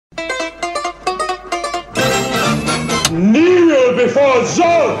Kneel before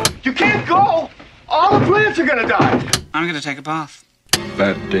Zod! You can't go! All the plants are gonna die! I'm gonna take a bath.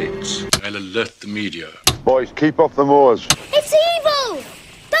 Bad dates. I'll alert the media. Boys, keep off the moors. It's evil!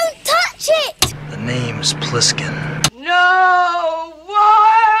 Don't touch it! The name's Pliskin. No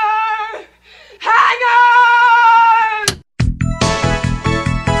war hangers!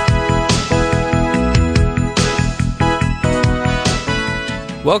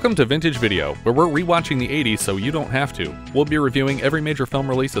 Welcome to Vintage Video, where we're rewatching the 80s so you don't have to. We'll be reviewing every major film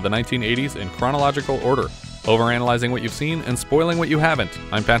release of the 1980s in chronological order, overanalyzing what you've seen and spoiling what you haven't.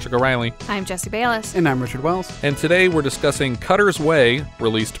 I'm Patrick O'Reilly. I'm Jesse Bayless. And I'm Richard Wells. And today we're discussing Cutter's Way,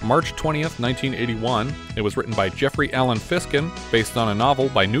 released March 20th, 1981. It was written by Jeffrey Allen Fiskin, based on a novel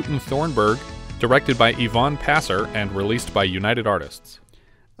by Newton Thornburg, directed by Yvonne Passer, and released by United Artists.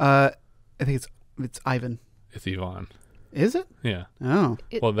 I think it's Ivan. It's Yvonne. Is it? Yeah. Oh.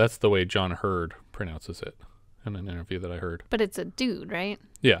 Well, that's the way John Hurd pronounces it in an interview that I heard. But it's a dude, right?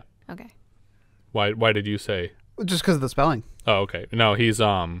 Yeah. Okay. Why did you say? Just because of the spelling. Oh, okay. No, he's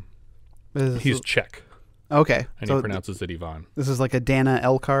Czech. Okay. And so he pronounces it Yvonne. This is like a Dana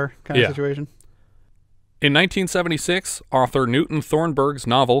Elkar kind of situation? In 1976, author Newton Thornburg's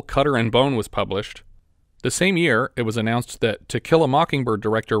novel Cutter and Bone was published. The same year, it was announced that To Kill a Mockingbird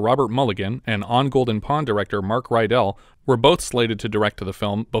director Robert Mulligan and On Golden Pond director Mark Rydell were both slated to direct the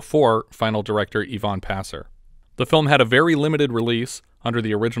film before final director Yvonne Passer. The film had a very limited release under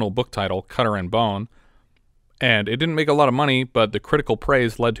the original book title Cutter and Bone, and it didn't make a lot of money, but the critical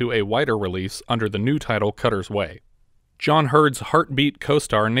praise led to a wider release under the new title Cutter's Way. John Hurd's Heartbeat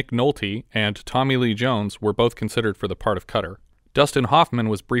co-star Nick Nolte and Tommy Lee Jones were both considered for the part of Cutter. Dustin Hoffman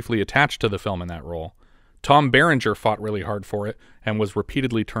was briefly attached to the film in that role. Tom Berenger fought really hard for it and was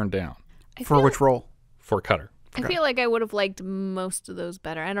repeatedly turned down. For which role? For Cutter. I feel like I would have liked most of those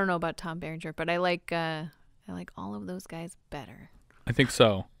better. I don't know about Tom Berenger, but I like all of those guys better. I think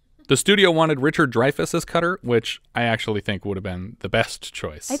so. The studio wanted Richard Dreyfuss as Cutter, which I actually think would have been the best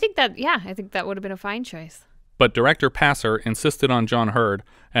choice. I think that would have been a fine choice. But director Passer insisted on John Hurd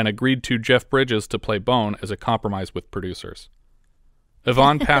and agreed to Jeff Bridges to play Bone as a compromise with producers.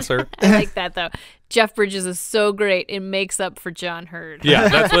 Yvonne Passer. I like that, though. Jeff Bridges is so great, it makes up for John Hurd. Yeah,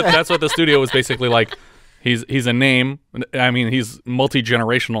 that's what the studio was basically like. He's a name. I mean, he's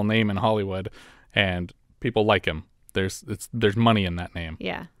multi-generational name in Hollywood, and people like him. There's money in that name.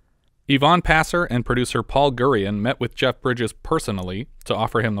 Yeah. Yvonne Passer and producer Paul Gurian met with Jeff Bridges personally to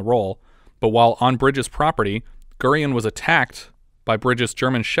offer him the role, but while on Bridges' property, Gurian was attacked by Bridges'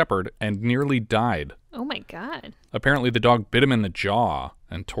 German Shepherd and nearly died. Oh my God. Apparently the dog bit him in the jaw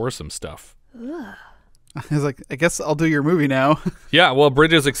and tore some stuff. Ugh. I was like, I guess I'll do your movie now. Yeah, well,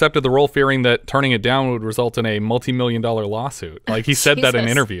 Bridges accepted the role fearing that turning it down would result in a multi-million-dollar lawsuit. Like, he said that in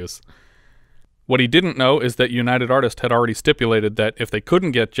interviews. What he didn't know is that United Artists had already stipulated that if they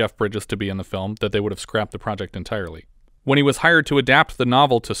couldn't get Jeff Bridges to be in the film, that they would have scrapped the project entirely. When he was hired to adapt the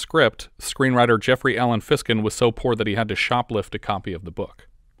novel to script, screenwriter Jeffrey Allen Fiskin was so poor that he had to shoplift a copy of the book.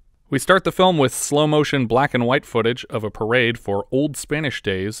 We start the film with slow-motion black and white footage of a parade for Old Spanish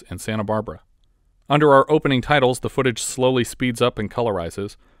Days in Santa Barbara. Under our opening titles, the footage slowly speeds up and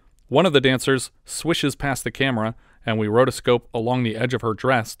colorizes. One of the dancers swishes past the camera, and we rotoscope along the edge of her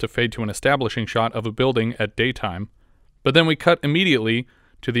dress to fade to an establishing shot of a building at daytime. But then we cut immediately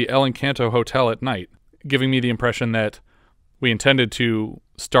to the El Encanto Hotel at night, giving me the impression that we intended to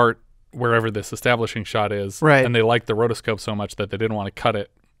start wherever this establishing shot is, right. And they liked the rotoscope so much that they didn't want to cut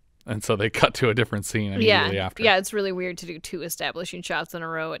it. And so they cut to a different scene immediately after. Yeah, it's really weird to do two establishing shots in a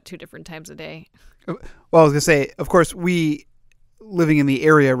row at two different times a day. Well, I was going to say, of course, we, living in the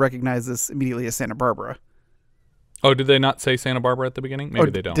area, recognize this immediately as Santa Barbara. Oh, did they not say Santa Barbara at the beginning?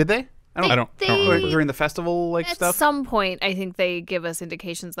 Maybe they don't. Did they? I don't remember. During the festival stuff? At some point, I think they give us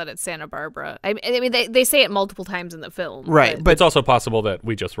indications that it's Santa Barbara. I mean, they say it multiple times in the film. Right. But it's also possible that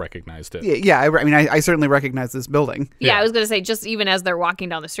we just recognized it. Yeah, I mean, I certainly recognize this building. Yeah, I was going to say, just even as they're walking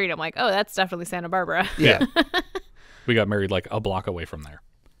down the street, I'm like, oh, that's definitely Santa Barbara. Yeah. We got married like a block away from there.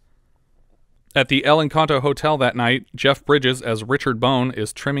 At the El Encanto Hotel that night, Jeff Bridges as Richard Bone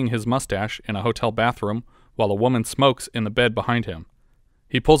is trimming his mustache in a hotel bathroom while a woman smokes in the bed behind him.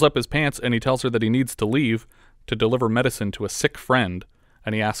 He pulls up his pants and he tells her that he needs to leave to deliver medicine to a sick friend,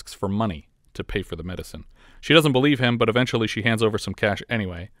 and he asks for money to pay for the medicine. She doesn't believe him, but eventually she hands over some cash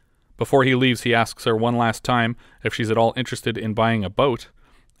anyway. Before he leaves, he asks her one last time if she's at all interested in buying a boat,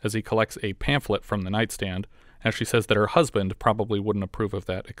 as he collects a pamphlet from the nightstand, and she says that her husband probably wouldn't approve of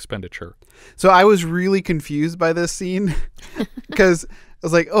that expenditure. So I was really confused by this scene, because I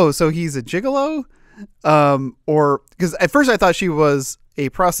was like, oh, so he's a gigolo? Or because at first I thought she was a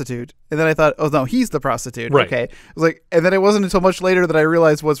prostitute, and then I thought, oh no, he's the prostitute. Right. Okay. It was like, and then it wasn't until much later that I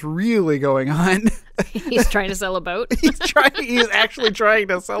realized what's really going on. He's trying to sell a boat. He's actually trying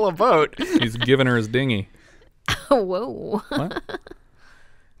to sell a boat. He's giving her his dinghy. Whoa. What?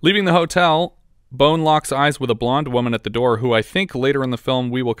 Leaving the hotel, Bone locks eyes with a blonde woman at the door who I think later in the film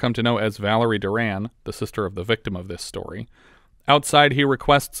we will come to know as Valerie Duran, the sister of the victim of this story. Outside, he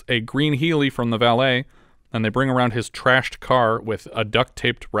requests a green Healy from the valet, and they bring around his trashed car with a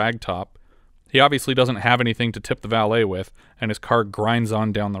duct-taped rag top. He obviously doesn't have anything to tip the valet with, and his car grinds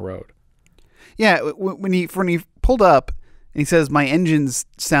on down the road. Yeah, when he pulled up and he says, my engine's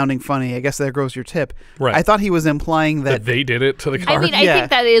sounding funny, I guess there goes your tip. Right. I thought he was implying that they did it to the car? I mean, I Yeah.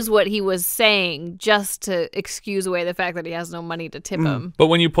 think that is what he was saying, just to excuse away the fact that he has no money to tip him. But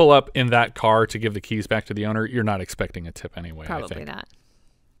when you pull up in that car to give the keys back to the owner, you're not expecting a tip anyway, I Probably think. not.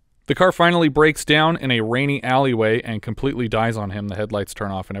 The car finally breaks down in a rainy alleyway and completely dies on him. The headlights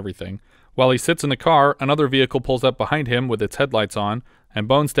turn off and everything. While he sits in the car, another vehicle pulls up behind him with its headlights on, and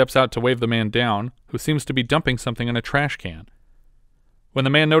Bone steps out to wave the man down, who seems to be dumping something in a trash can. When the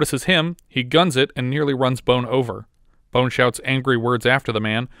man notices him, he guns it and nearly runs Bone over. Bone shouts angry words after the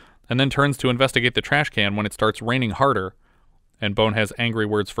man, and then turns to investigate the trash can when it starts raining harder, and Bone has angry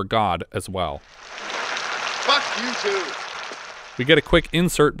words for God as well. Fuck you two. We get a quick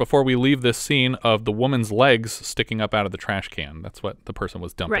insert before we leave this scene of the woman's legs sticking up out of the trash can. That's what the person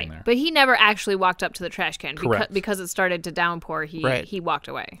was dumping Right. there. But he never actually walked up to the trash can. Correct. Because it started to downpour, he walked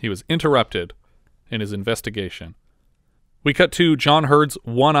away. He was interrupted in his investigation. We cut to John Hurd's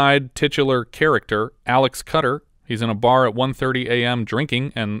one-eyed titular character, Alex Cutter. He's in a bar at 1:30 a.m.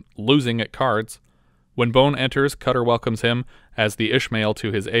 drinking and losing at cards. When Bone enters, Cutter welcomes him as the Ishmael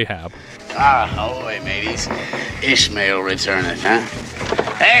to his Ahab. Ah, ahoy, mateys. Ishmael returneth, huh?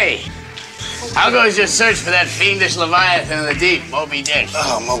 Hey! How goes your search for that fiendish Leviathan in the deep, Moby Dick?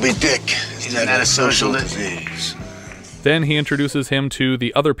 Oh, Moby Dick. Isn't that a social disease? Then he introduces him to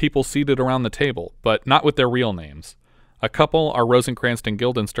the other people seated around the table, but not with their real names. A couple are Rosencrantz and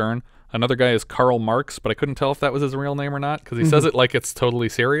Guildenstern. Another guy is Karl Marx, but I couldn't tell if that was his real name or not, because he says it like it's totally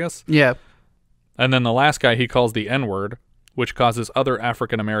serious. Yeah. And then the last guy he calls the N-word, which causes other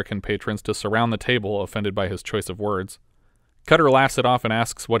African-American patrons to surround the table, offended by his choice of words. Cutter laughs it off and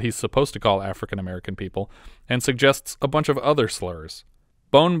asks what he's supposed to call African-American people, and suggests a bunch of other slurs.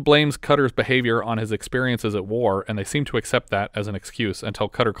 Bone blames Cutter's behavior on his experiences at war, and they seem to accept that as an excuse until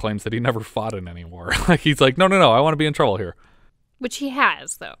Cutter claims that he never fought in any war. He's like, no, I want to be in trouble here. Which he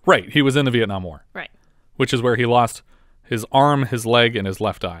has, though. Right, he was in the Vietnam War. Right. Which is where he lost his arm, his leg, and his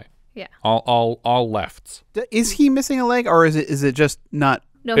left eye. Yeah. All lefts. Is he missing a leg, or is it just not?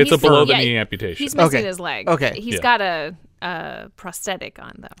 No, It's a he's below-the-knee amputation. He's missing Okay. his leg. Okay. He's Yeah. got a prosthetic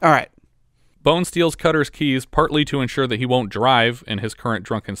on, though. All right. Bone steals Cutter's keys partly to ensure that he won't drive in his current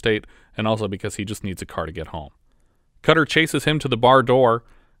drunken state, and also because he just needs a car to get home. Cutter chases him to the bar door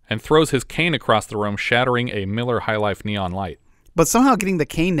and throws his cane across the room, shattering a Miller High Life neon light. But somehow getting the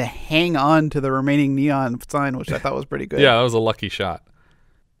cane to hang on to the remaining neon sign, which I thought was pretty good. Yeah, that was a lucky shot.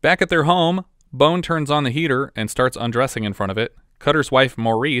 Back at their home, Bone turns on the heater and starts undressing in front of it. Cutter's wife,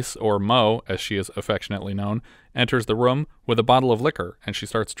 Maurice, or Mo, as she is affectionately known, enters the room with a bottle of liquor, and she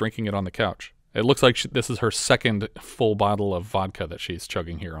starts drinking it on the couch. It looks like this is her second full bottle of vodka that she's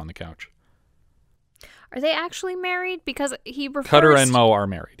chugging here on the couch. Are they actually married? Because he refers... Cutter and Mo are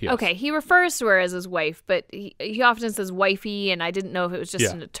married, yes. Okay, he refers to her as his wife, but he often says wifey, and I didn't know if it was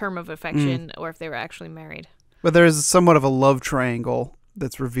just a term of affection or if they were actually married. But there's somewhat of a love triangle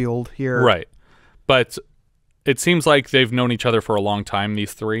that's revealed here. Right. But it seems like they've known each other for a long time,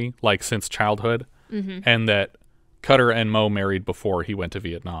 these three, like since childhood, and that Cutter and Mo married before he went to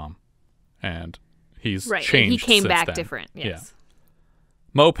Vietnam. And he's changed He came since back then. different, yes. Yeah.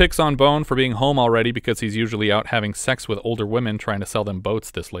 Mo picks on Bone for being home already because he's usually out having sex with older women trying to sell them boats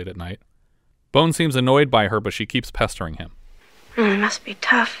this late at night. Bone seems annoyed by her, but she keeps pestering him. It must be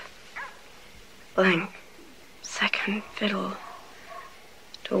tough. Playing second fiddle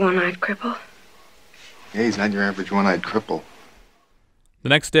to a one-eyed cripple. Yeah, he's not your average one-eyed cripple. The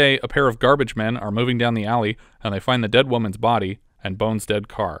next day, a pair of garbage men are moving down the alley, and they find the dead woman's body and Bone's dead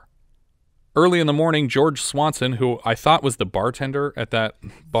car. Early in the morning, George Swanson, who I thought was the bartender at that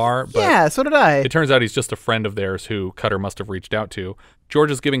bar, but Yeah, so did I. it turns out he's just a friend of theirs who Cutter must have reached out to.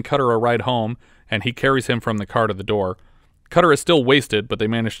 George is giving Cutter a ride home, and he carries him from the car to the door. Cutter is still wasted, but they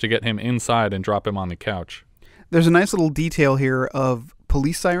manage to get him inside and drop him on the couch. There's a nice little detail here of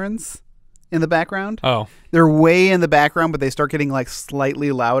police sirens in the background. Oh, They're way in the background, but they start getting like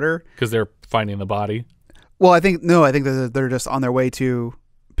slightly louder. because they're finding the body. Well, I think that they're just on their way to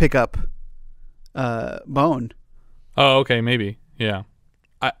pick up Bone. Oh, okay, maybe. Yeah.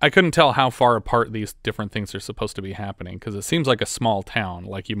 I couldn't tell how far apart these different things are supposed to be happening because it seems like a small town.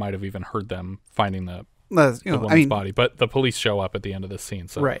 Like you might have even heard them finding the woman's body. But the police show up at the end of this scene,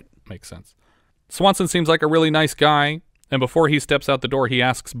 so right. It makes sense. Swanson seems like a really nice guy, and before he steps out the door, he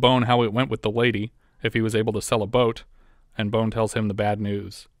asks Bone how it went with the lady, if he was able to sell a boat, and Bone tells him the bad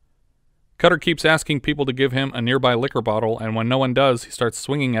news. Cutter keeps asking people to give him a nearby liquor bottle, and when no one does, he starts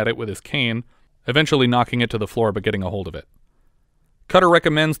swinging at it with his cane, eventually knocking it to the floor but getting a hold of it. Cutter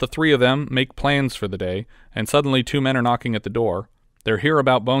recommends the three of them make plans for the day, and suddenly 2 men are knocking at the door. They're here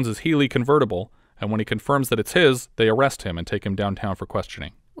about Bones' Healy convertible, and when he confirms that it's his, they arrest him and take him downtown for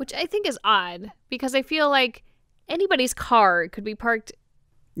questioning. Which I think is odd, because I feel like anybody's car could be parked,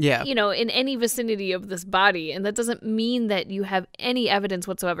 in any vicinity of this body, and that doesn't mean that you have any evidence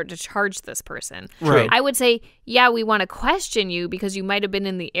whatsoever to charge this person. Right. I would say, yeah, we want to question you because you might have been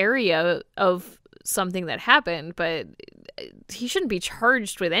in the area of something that happened, but he shouldn't be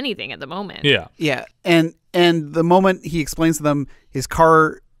charged with anything at the moment. Yeah. Yeah. And the moment he explains to them his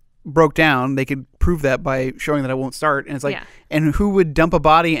car broke down, they could prove that by showing that it won't start. And it's like, and who would dump a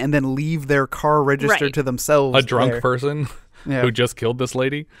body and then leave their car registered to themselves? A drunk there? person who just killed this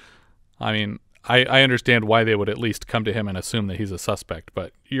lady? I mean, I understand why they would at least come to him and assume that he's a suspect,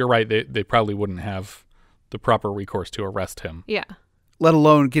 but you're right, they probably wouldn't have the proper recourse to arrest him. Yeah. Let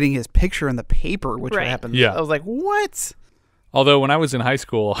alone getting his picture in the paper, which happened. Yeah. I was like, what? Although when I was in high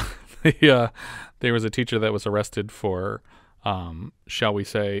school, there was a teacher that was arrested for, shall we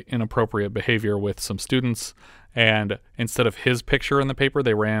say, inappropriate behavior with some students. And instead of his picture in the paper,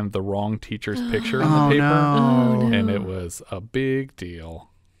 they ran the wrong teacher's picture in the paper. No. And it was a big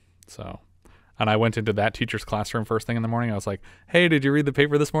deal. So, and I went into that teacher's classroom first thing in the morning. I was like, hey, did you read the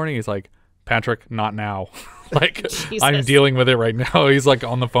paper this morning? He's like, Patrick, not now. Like, I'm dealing with it right now. He's like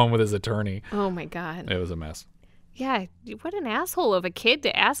on the phone with his attorney. Oh my God. It was a mess. Yeah, what an asshole of a kid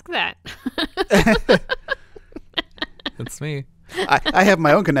to ask that. It's me. I have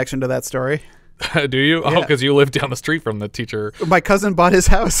my own connection to that story. Do you? Yeah. Oh, because you live down the street from the teacher. My cousin bought his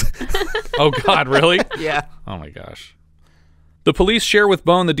house. Oh, God, really? Yeah. Oh, my gosh. The police share with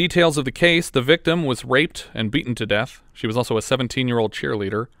Bone the details of the case. The victim was raped and beaten to death. She was also a 17-year-old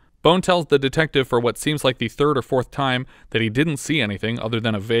cheerleader. Bone tells the detective for what seems like the third or fourth time that he didn't see anything other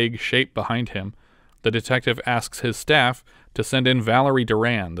than a vague shape behind him. The detective asks his staff to send in Valerie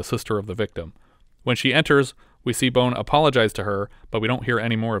Duran, the sister of the victim. When she enters, we see Bone apologize to her, but we don't hear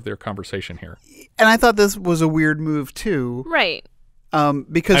any more of their conversation here. And I thought this was a weird move, too. Right.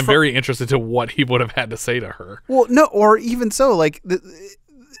 Because I'm very interested to what he would have had to say to her. Well, no, or even so, like,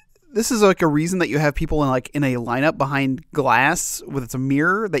 this is like a reason that you have people in a lineup behind glass with a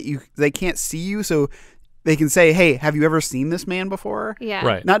mirror that they can't see you, so they can say, hey, have you ever seen this man before? Yeah.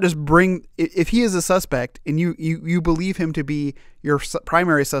 Right. Not just bring, if he is a suspect and you believe him to be your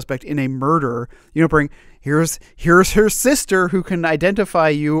primary suspect in a murder, you don't bring, here's her sister who can identify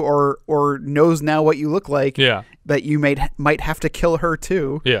you or knows now what you look like. Yeah. That you might have to kill her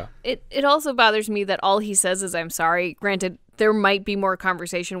too. Yeah. It also bothers me that all he says is, I'm sorry. Granted, there might be more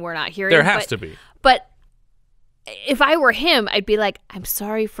conversation we're not hearing. There has to be. But if I were him, I'd be like, I'm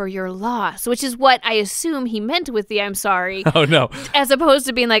sorry for your loss, which is what I assume he meant with the I'm sorry. Oh, no. As opposed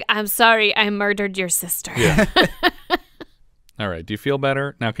to being like, I'm sorry, I murdered your sister. Yeah. All right. Do you feel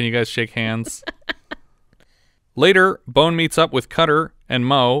better? Now, can you guys shake hands? Later, Bone meets up with Cutter and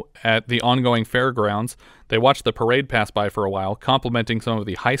Mo at the ongoing fairgrounds. They watch the parade pass by for a while, complimenting some of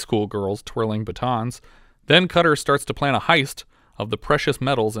the high school girls twirling batons. Then Cutter starts to plan a heist of the precious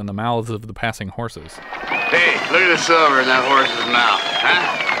metals in the mouths of the passing horses. Hey, look at the silver in that horse's mouth,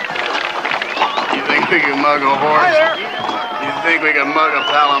 huh? You think we can mug a horse? You think we can mug a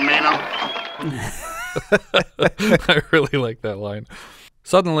palomino? I really like that line.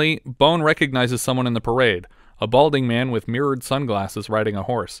 Suddenly, Bone recognizes someone in the parade, a balding man with mirrored sunglasses riding a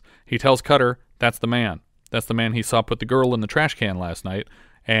horse. He tells Cutter, that's the man. That's the man he saw put the girl in the trash can last night.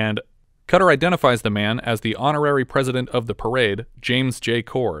 And Cutter identifies the man as the honorary president of the parade, James J.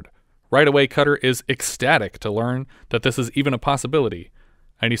 Cord. Right away, Cutter is ecstatic to learn that this is even a possibility,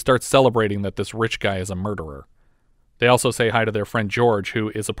 and he starts celebrating that this rich guy is a murderer. They also say hi to their friend George, who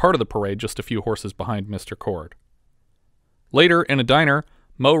is a part of the parade just a few horses behind Mr. Cord. Later, in a diner,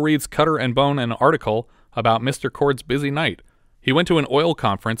 Mo reads Cutter and Bone an article about Mr. Cord's busy night. He went to an oil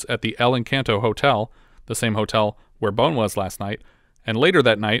conference at the El Encanto Hotel, the same hotel where Bone was last night, and later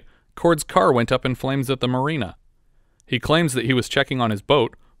that night, Cord's car went up in flames at the marina. He claims that he was checking on his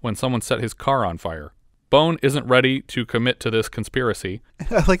boat when someone set his car on fire. Bone isn't ready to commit to this conspiracy.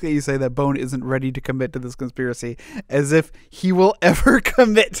 I like that you say that Bone isn't ready to commit to this conspiracy, as if he will ever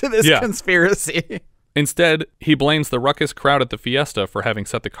commit to this conspiracy. Instead, he blames the ruckus crowd at the fiesta for having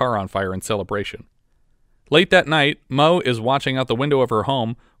set the car on fire in celebration. Late that night, Mo is watching out the window of her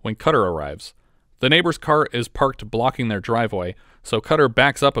home when Cutter arrives. The neighbor's car is parked blocking their driveway, so Cutter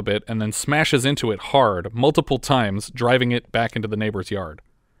backs up a bit and then smashes into it hard, multiple times, driving it back into the neighbor's yard,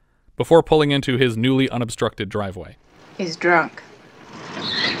 before pulling into his newly unobstructed driveway. He's drunk.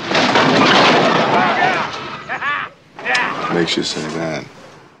 Makes you say that.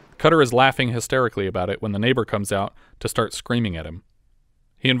 Cutter is laughing hysterically about it when the neighbor comes out to start screaming at him.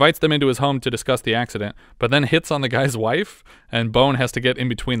 He invites them into his home to discuss the accident, but then hits on the guy's wife, and Bone has to get in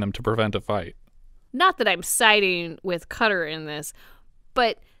between them to prevent a fight. Not that I'm siding with Cutter in this,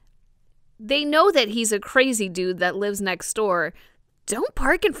 but they know that he's a crazy dude that lives next door. Don't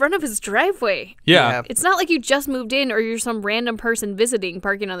park in front of his driveway. Yeah. It's not like you just moved in or you're some random person visiting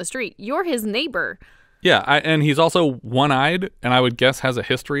parking on the street. You're his neighbor. Yeah, and he's also one-eyed, and I would guess has a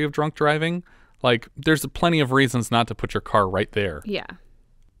history of drunk driving. Like, there's plenty of reasons not to put your car right there. Yeah.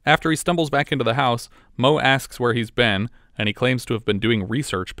 After he stumbles back into the house, Mo asks where he's been, and he claims to have been doing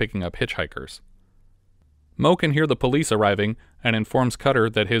research picking up hitchhikers. Mo can hear the police arriving and informs Cutter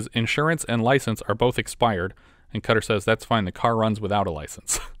that his insurance and license are both expired, and Cutter says that's fine, the car runs without a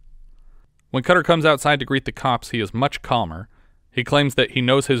license. When Cutter comes outside to greet the cops, he is much calmer. He claims that he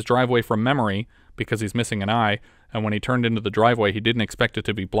knows his driveway from memory because he's missing an eye, and when he turned into the driveway, he didn't expect it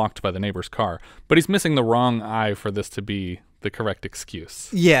to be blocked by the neighbor's car. But he's missing the wrong eye for this to be the correct excuse.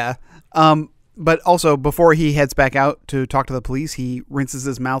 Yeah. But also, before he heads back out to talk to the police, he rinses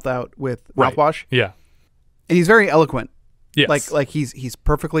his mouth out with mouthwash. Yeah. And he's very eloquent. Yes. Like he's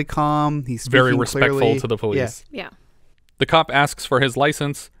perfectly calm. He's very respectful clearly to the police. Yeah. The cop asks for his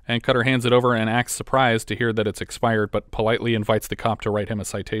license, and Cutter hands it over and acts surprised to hear that it's expired, but politely invites the cop to write him a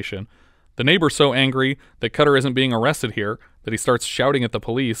citation. The neighbor's so angry that Cutter isn't being arrested here that he starts shouting at the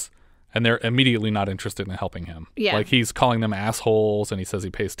police, and they're immediately not interested in helping him. Yeah. Like, he's calling them assholes, and he says he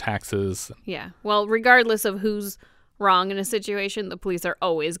pays taxes. Yeah. Well, regardless of who's wrong in a situation, the police are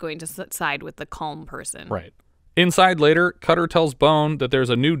always going to side with the calm person. Right. Inside later, Cutter tells Bone that there's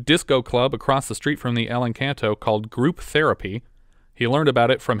a new disco club across the street from the El Encanto called Group Therapy. He learned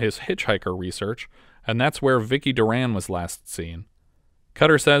about it from his hitchhiker research, and that's where Vicky Duran was last seen.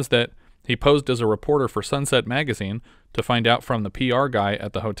 Cutter says that he posed as a reporter for Sunset Magazine to find out from the PR guy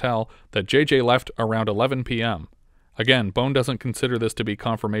at the hotel that JJ left around 11 p.m. Again, Bone doesn't consider this to be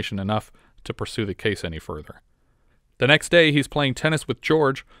confirmation enough to pursue the case any further. The next day, he's playing tennis with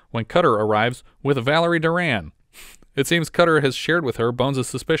George when Cutter arrives with Valerie Duran. It seems Cutter has shared with her Bones'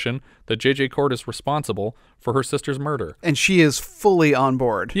 suspicion that J.J. Court is responsible for her sister's murder. And she is fully on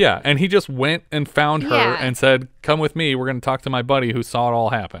board. Yeah, and he just went and found her and said, come with me, we're going to talk to my buddy who saw it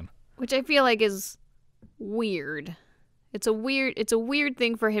all happen. Which I feel like is weird. It's a weird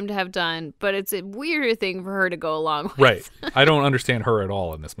thing for him to have done, but it's a weirder thing for her to go along with. Right. I don't understand her at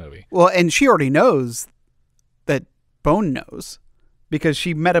all in this movie. Well, and she already knows that Bone knows because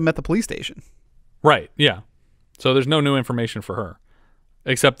she met him at the police station. Right, yeah. So there's no new information for her,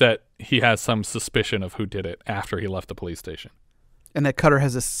 except that he has some suspicion of who did it after he left the police station. And that Cutter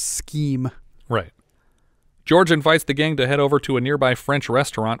has a scheme. Right. George invites the gang to head over to a nearby French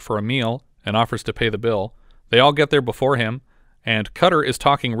restaurant for a meal and offers to pay the bill. They all get there before him, and Cutter is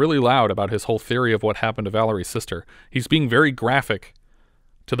talking really loud about his whole theory of what happened to Valerie's sister. He's being very graphic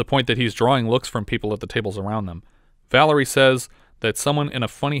to the point that he's drawing looks from people at the tables around them. Valerie says that someone in a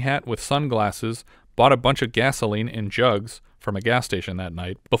funny hat with sunglasses bought a bunch of gasoline in jugs from a gas station that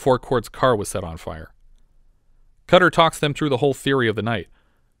night before Cord's car was set on fire. Cutter talks them through the whole theory of the night.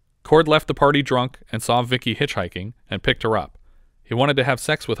 Cord left the party drunk and saw Vicky hitchhiking and picked her up. He wanted to have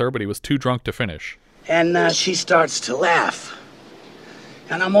sex with her, but he was too drunk to finish. And she starts to laugh.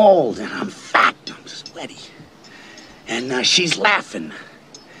 And I'm old, and I'm fat, I'm sweaty. And she's laughing.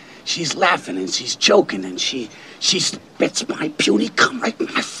 She's laughing, and she's joking, and she spits my puny cum right in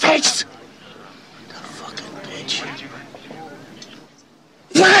my face. The fucking bitch.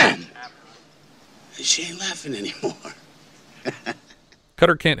 Wham! And she ain't laughing anymore.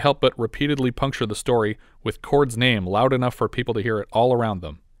 Cutter can't help but repeatedly puncture the story with Cord's name loud enough for people to hear it all around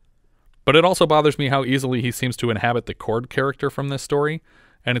them. But it also bothers me how easily he seems to inhabit the Cord character from this story,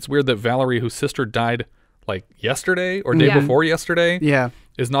 and it's weird that Valerie, whose sister died like yesterday or day before yesterday,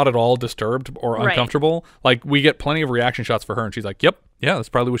 is not at all disturbed or uncomfortable. Like, we get plenty of reaction shots for her, and she's like, yep, yeah, that's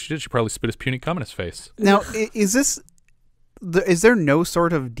probably what she did. She probably spit his puny cum in his face. Now, is there no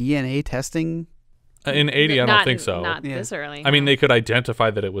sort of DNA testing In 80, I don't think so. Not this early. I mean, they could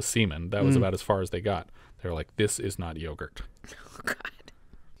identify that it was semen. That was about as far as they got. They were like, this is not yogurt. Oh, God.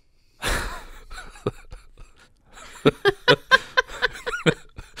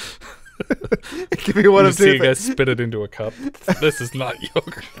 Give me one you of see two you guys things. spit it into a cup. This is not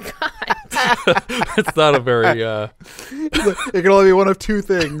yogurt. It's not a very... It can only be one of two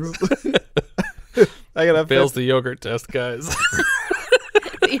things. I gotta fails the yogurt test, guys.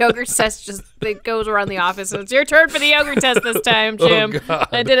 The yogurt test it goes around the office. So it's your turn for the yogurt test this time, Jim. Oh, God.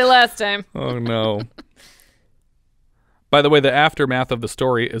 I did it last time. Oh, no. By the way, the aftermath of the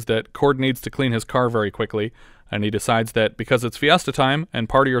story is that Cord needs to clean his car very quickly, and he decides that because it's fiesta time and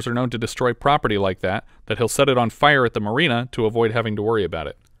partiers are known to destroy property like that he'll set it on fire at the marina to avoid having to worry about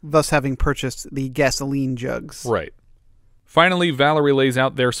it. Thus having purchased the gasoline jugs. Right. Finally, Valerie lays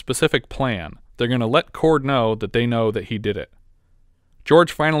out their specific plan. They're going to let Cord know that they know that he did it.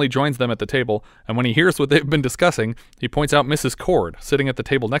 George finally joins them at the table, and when he hears what they've been discussing, he points out Mrs. Cord sitting at the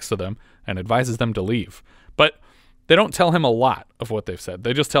table next to them and advises them to leave. But they don't tell him a lot of what they've said.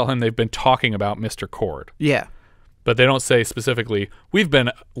 They just tell him they've been talking about Mr. Cord. Yeah. But they don't say specifically, we've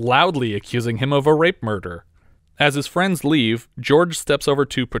been loudly accusing him of a rape murder. As his friends leave, George steps over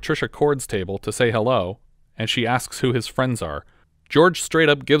to Patricia Cord's table to say hello, and she asks who his friends are. George straight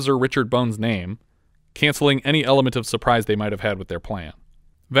up gives her Richard Bone's name, canceling any element of surprise they might have had with their plan.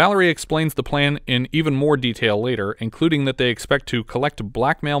 Valerie explains the plan in even more detail later, including that they expect to collect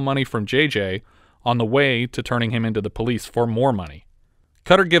blackmail money from JJ on the way to turning him into the police for more money.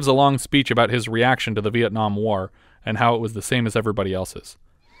 Cutter gives a long speech about his reaction to the Vietnam War and how it was the same as everybody else's.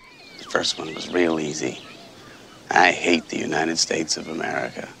 The first one was real easy. I hate the United States of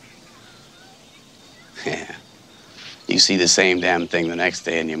America. Yeah. You see the same damn thing the next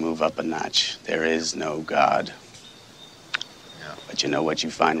day and you move up a notch. There is no God. Yeah. But you know what you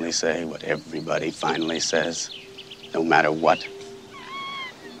finally say? What everybody finally says? No matter what.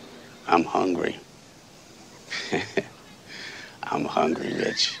 I'm hungry. I'm hungry,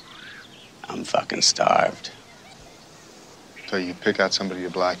 Rich. I'm fucking starved. So you pick out somebody to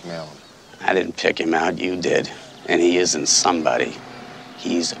blackmail him. I didn't pick him out, you did. And he isn't somebody.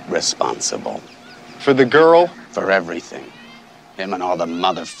 He's responsible. For the girl? For everything. Him and all the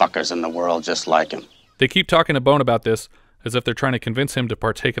motherfuckers in the world just like him. They keep talking to Bone about this as if they're trying to convince him to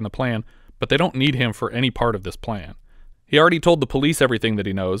partake in the plan, but they don't need him for any part of this plan. He already told the police everything that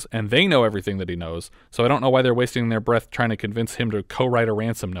he knows, and they know everything that he knows, so I don't know why they're wasting their breath trying to convince him to co-write a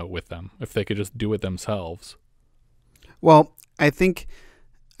ransom note with them, if they could just do it themselves. Well, I think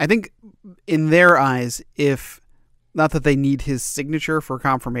in their eyes, if not that they need his signature for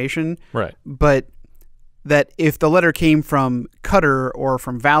confirmation, right, but that if the letter came from Cutter or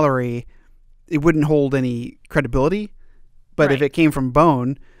from Valerie, it wouldn't hold any credibility. But right. if it came from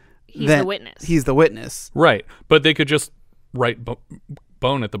Bone, then the witness. He's the witness. Right. But they could just write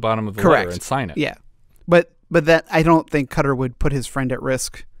Bone at the bottom of the Correct. letter and sign it. Yeah. But that I don't think Cutter would put his friend at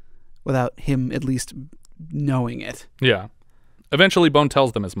risk without him at least knowing it. Yeah. Eventually, Bone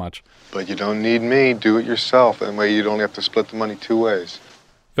tells them as much. But you don't need me. Do it yourself. That way you'd only have to split the money 2 ways.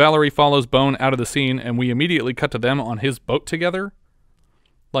 Valerie follows Bone out of the scene, and we immediately cut to them on his boat together.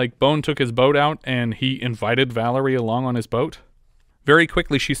 Like, Bone took his boat out, and he invited Valerie along on his boat. Very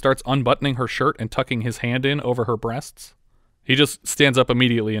quickly, she starts unbuttoning her shirt and tucking his hand in over her breasts. He just stands up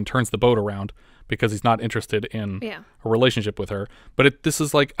immediately and turns the boat around because he's not interested in a relationship with her. But this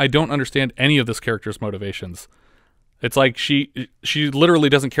is like, I don't understand any of this character's motivations. It's like she literally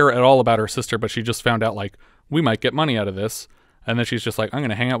doesn't care at all about her sister, but she just found out, like, we might get money out of this. And then she's just like, I'm going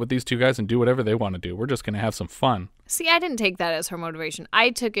to hang out with these two guys and do whatever they want to do. We're just going to have some fun. See, I didn't take that as her motivation.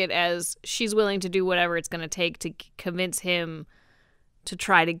 I took it as she's willing to do whatever it's going to take to convince him to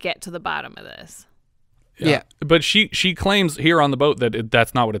try to get to the bottom of this. Yeah. But she claims here on the boat that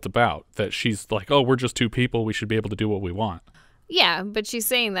that's not what it's about. That she's like, oh, we're just two people. We should be able to do what we want. Yeah, but she's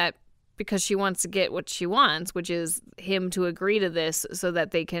saying that because she wants to get what she wants, which is him to agree to this so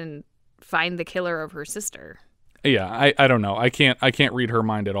that they can find the killer of her sister. Yeah, I don't know. I can't read her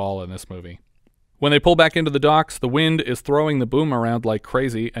mind at all in this movie. When they pull back into the docks, the wind is throwing the boom around like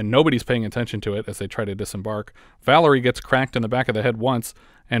crazy, and nobody's paying attention to it as they try to disembark. Valerie gets cracked in the back of the head once,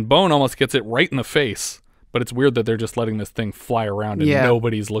 and Bone almost gets it right in the face. But it's weird that they're just letting this thing fly around and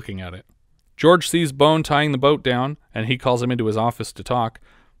nobody's looking at it. George sees Bone tying the boat down, and he calls him into his office to talk.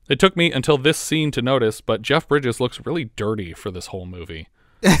 It took me until this scene to notice, but Jeff Bridges looks really dirty for this whole movie.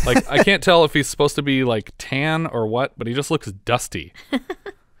 Like, I can't tell if he's supposed to be, like, tan or what, but he just looks dusty.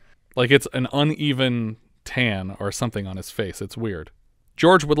 Like it's an uneven tan or something on his face. It's weird.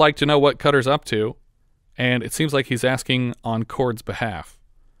 George would like to know what Cutter's up to, and it seems like he's asking on Cord's behalf.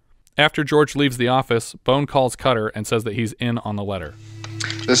 After George leaves the office, Bone calls Cutter and says that he's in on the letter.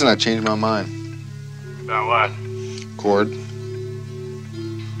 Listen, I changed my mind. About what? Cord.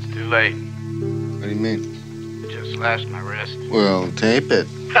 It's too late. What do you mean? It just slashed my wrist. Well, tape it.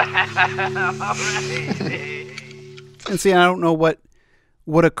 And see, I don't know what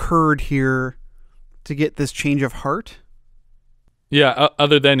occurred here to get this change of heart. Yeah,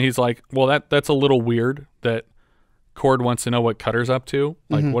 other than he's like, well, that's a little weird that Cord wants to know what Cutter's up to.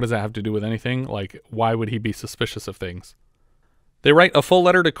 Like, what does that have to do with anything? Like, why would he be suspicious of things? They write a full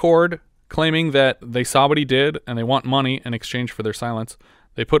letter to Cord claiming that they saw what he did and they want money in exchange for their silence.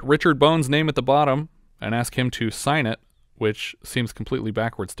 They put Richard Bone's name at the bottom and ask him to sign it, which seems completely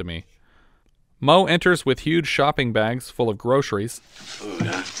backwards to me. Mo enters with huge shopping bags full of groceries. Food,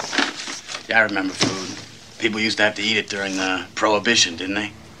 huh? Yeah, I remember food. People used to have to eat it during the Prohibition, didn't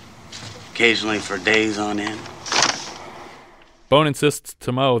they? Occasionally for days on end. Bone insists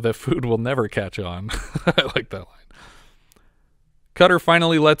to Mo that food will never catch on. I like that line. Cutter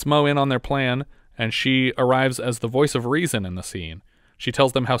finally lets Mo in on their plan, and she arrives as the voice of reason in the scene. She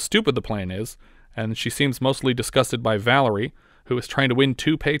tells them how stupid the plan is, and she seems mostly disgusted by Valerie, who is trying to win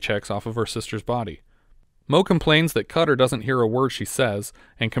 2 paychecks off of her sister's body. Mo complains that Cutter doesn't hear a word she says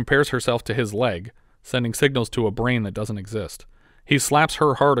and compares herself to his leg, sending signals to a brain that doesn't exist. He slaps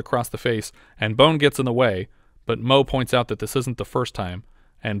her hard across the face, and Bone gets in the way, but Mo points out that this isn't the first time,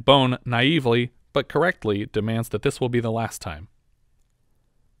 and Bone naively, but correctly, demands that this will be the last time.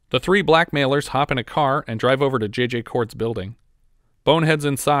 The 3 blackmailers hop in a car and drive over to J.J. Cord's building. Bone heads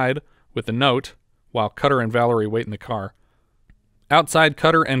inside with a note, while Cutter and Valerie wait in the car. Outside,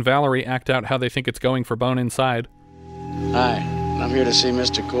 Cutter and Valerie act out how they think it's going for Bone inside. Hi, I'm here to see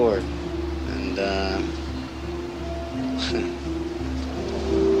Mr. Cord. And,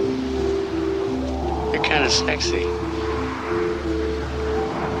 you're kind of sexy.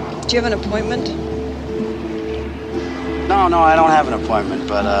 Do you have an appointment? No, I don't have an appointment,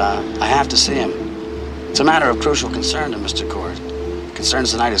 but, I have to see him. It's a matter of crucial concern to Mr. Cord.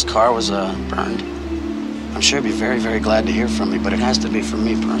 Concerns tonight his car was, burned. I'm sure he'd be very, very glad to hear from me, but it has to be from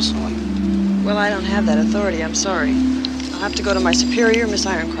me personally. Well, I don't have that authority. I'm sorry. I'll have to go to my superior, Miss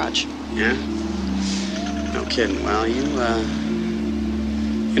Ironcrotch. Yeah? No kidding. Well, you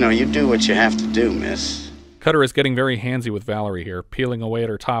do what you have to do, miss. Cutter is getting very handsy with Valerie here, peeling away at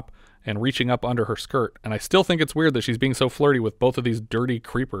her top and reaching up under her skirt, and I still think it's weird that she's being so flirty with both of these dirty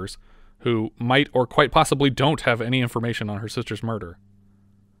creepers who might or quite possibly don't have any information on her sister's murder.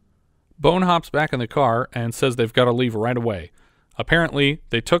 Bone hops back in the car and says they've got to leave right away. Apparently,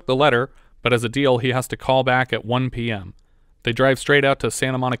 they took the letter, but as a deal, he has to call back at 1 p.m. They drive straight out to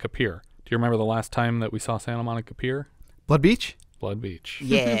Santa Monica Pier. Do you remember the last time that we saw Santa Monica Pier? Blood Beach? Blood Beach.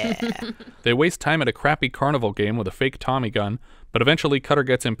 Yeah. They waste time at a crappy carnival game with a fake Tommy gun, but eventually Cutter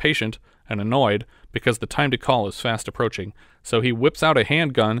gets impatient and annoyed because the time to call is fast approaching, so he whips out a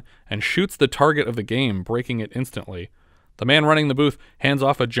handgun and shoots the target of the game, breaking it instantly. The man running the booth hands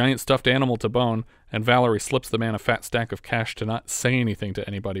off a giant stuffed animal to Bone, and Valerie slips the man a fat stack of cash to not say anything to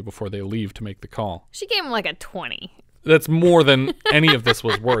anybody before they leave to make the call. She gave him like a 20. That's more than any of this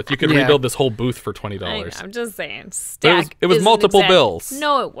was worth. You could rebuild this whole booth for $20. I know, I'm just saying. It was multiple bills.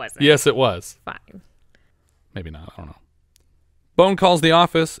 No, it wasn't. Yes, it was. Fine. Maybe not. I don't know. Bone calls the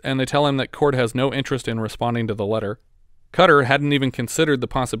office, and they tell him that Cord has no interest in responding to the letter. Cutter hadn't even considered the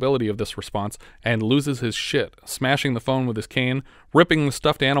possibility of this response and loses his shit, smashing the phone with his cane, ripping the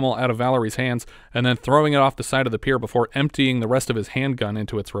stuffed animal out of Valerie's hands, and then throwing it off the side of the pier before emptying the rest of his handgun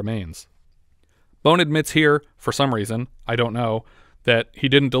into its remains. Bone admits here, for some reason, I don't know, that he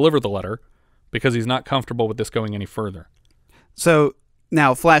didn't deliver the letter because he's not comfortable with this going any further. So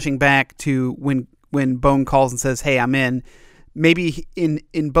now flashing back to when Bone calls and says, "Hey, I'm in," maybe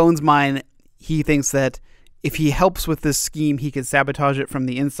in Bone's mind, he thinks that if he helps with this scheme, he could sabotage it from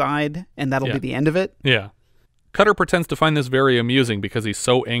the inside, and that'll be the end of it. Yeah. Cutter pretends to find this very amusing because he's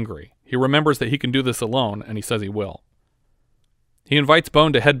so angry. He remembers that he can do this alone, and he says he will. He invites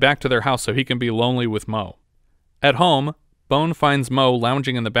Bone to head back to their house so he can be lonely with Mo. At home, Bone finds Mo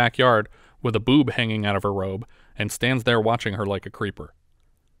lounging in the backyard with a boob hanging out of her robe and stands there watching her like a creeper.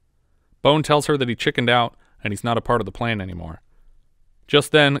 Bone tells her that he chickened out and he's not a part of the plan anymore.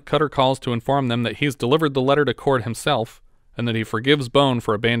 Just then, Cutter calls to inform them that he's delivered the letter to Cord himself and that he forgives Bone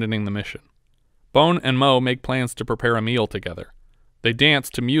for abandoning the mission. Bone and Mo make plans to prepare a meal together. They dance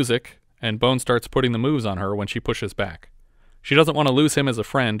to music, and Bone starts putting the moves on her when she pushes back. She doesn't want to lose him as a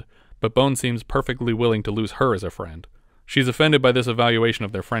friend, but Bone seems perfectly willing to lose her as a friend. She's offended by this evaluation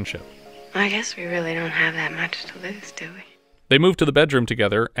of their friendship. I guess we really don't have that much to lose, do we? They move to the bedroom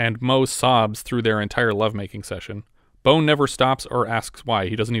together, and Mo sobs through their entire lovemaking session. Bone never stops or asks why.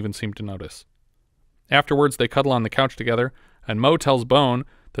 He doesn't even seem to notice. Afterwards, they cuddle on the couch together, and Mo tells Bone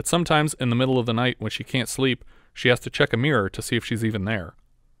that sometimes in the middle of the night when she can't sleep, she has to check a mirror to see if she's even there.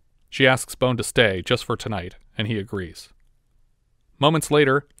 She asks Bone to stay just for tonight, and he agrees. Moments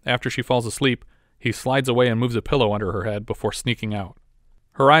later, after she falls asleep, he slides away and moves a pillow under her head before sneaking out.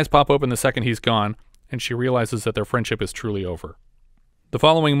 Her eyes pop open the second he's gone, and she realizes that their friendship is truly over. The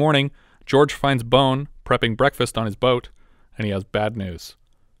following morning, George finds Bone prepping breakfast on his boat, and he has bad news.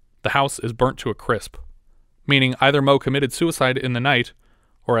 The house is burnt to a crisp, meaning either Mo committed suicide in the night,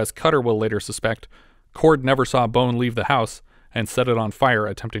 or as Cutter will later suspect, Cord never saw Bone leave the house and set it on fire,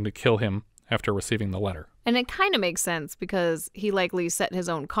 attempting to kill him after receiving the letter. And it kind of makes sense because he likely set his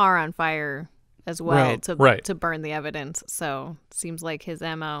own car on fire as well to burn the evidence. So seems like his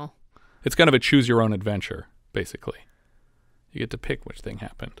MO. It's kind of a choose your own adventure, basically. You get to pick which thing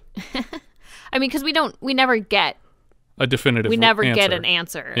happened. I mean, because we never get a definitive We never answer. get an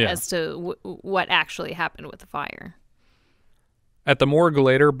answer as to what actually happened with the fire. At the morgue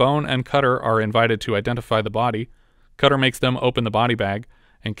later, Bone and Cutter are invited to identify the body. Cutter makes them open the body bag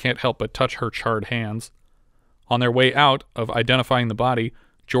and can't help but touch her charred hands. On their way out of identifying the body,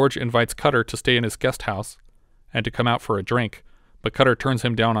 George invites Cutter to stay in his guest house and to come out for a drink, but Cutter turns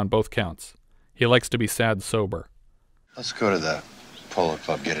him down on both counts. He likes to be sad sober. Let's go to the Polo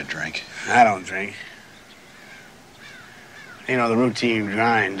Club, get a drink. I don't drink. You know, the routine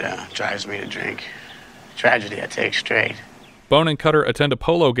grind drives me to drink. Tragedy I take straight. Bone and Cutter attend a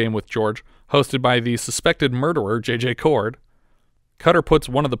polo game with George, hosted by the suspected murderer, J.J. Cord. Cutter puts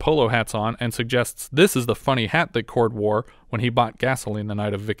one of the polo hats on and suggests this is the funny hat that Cord wore when he bought gasoline the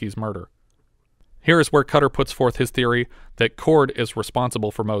night of Vicky's murder. Here is where Cutter puts forth his theory that Cord is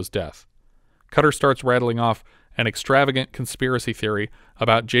responsible for Mo's death. Cutter starts rattling off an extravagant conspiracy theory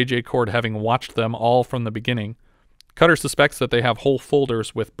about J.J. Cord having watched them all from the beginning. Cutter suspects that they have whole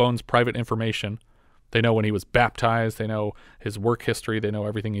folders with Bone's private information. They know when he was baptized, they know his work history, they know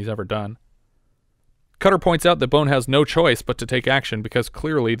everything he's ever done. Cutter points out that Bone has no choice but to take action because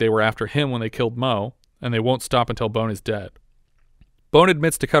clearly they were after him when they killed Mo, and they won't stop until Bone is dead. Bone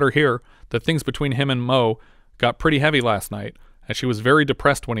admits to Cutter here that things between him and Mo got pretty heavy last night, and she was very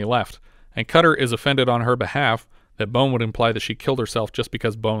depressed when he left, and Cutter is offended on her behalf that Bone would imply that she killed herself just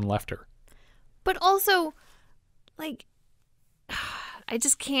because Bone left her. But also, like, I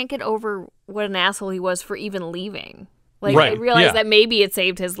just can't get over what an asshole he was for even leaving. Like, right. I realize that maybe it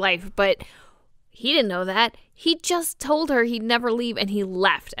saved his life, but he didn't know that. He just told her he'd never leave, and he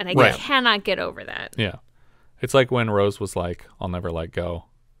left, and I cannot get over that. Yeah. It's like when Rose was like, I'll never let go.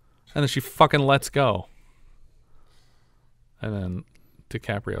 And then she fucking lets go. And then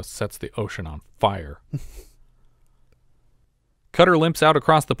DiCaprio sets the ocean on fire. Cutter limps out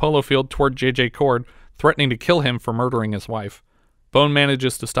across the polo field toward J.J. Cord, threatening to kill him for murdering his wife. Bone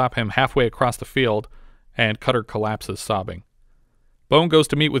manages to stop him halfway across the field, and Cutter collapses sobbing. Bone goes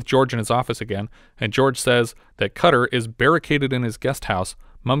to meet with George in his office again, and George says that Cutter is barricaded in his guest house,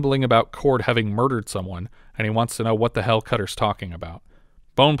 mumbling about Cord having murdered someone, and he wants to know what the hell Cutter's talking about.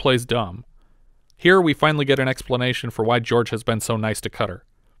 Bone plays dumb. Here we finally get an explanation for why George has been so nice to Cutter.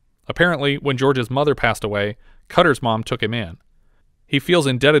 Apparently, when George's mother passed away, Cutter's mom took him in. He feels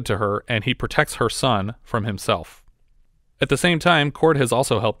indebted to her, and he protects her son from himself. At the same time, Cord has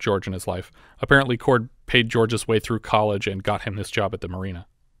also helped George in his life. Apparently, Cord paid George's way through college and got him this job at the marina.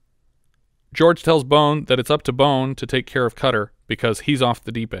 George tells Bone that it's up to Bone to take care of Cutter because he's off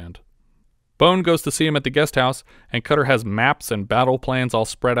the deep end. Bone goes to see him at the guest house, and Cutter has maps and battle plans all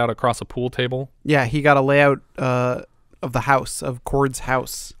spread out across a pool table. Yeah, he got a layout of the house, of Cord's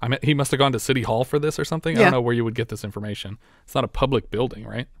house. I mean, he must have gone to City Hall for this or something. Yeah. I don't know where you would get this information. It's not a public building,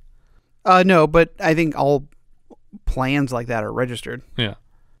 right? No, but I think all plans like that are registered. Yeah.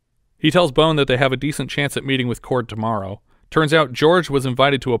 He tells Bone that they have a decent chance at meeting with Cord tomorrow. Turns out George was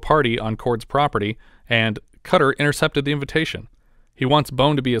invited to a party on Cord's property, and Cutter intercepted the invitation. He wants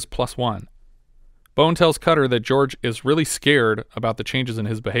Bone to be his +1. Bone tells Cutter that George is really scared about the changes in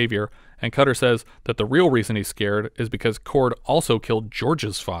his behavior, and Cutter says that the real reason he's scared is because Cord also killed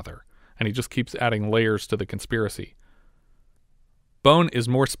George's father, and he just keeps adding layers to the conspiracy. Bone is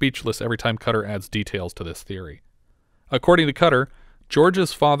more speechless every time Cutter adds details to this theory. According to Cutter,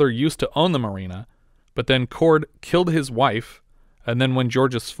 George's father used to own the marina, but then Cord killed his wife, and then when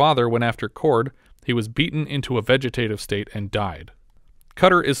George's father went after Cord, he was beaten into a vegetative state and died.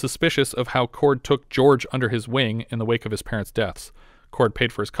 Cutter is suspicious of how Cord took George under his wing in the wake of his parents' deaths. Cord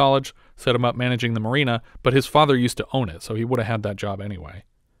paid for his college, set him up managing the marina, but his father used to own it, so he would have had that job anyway.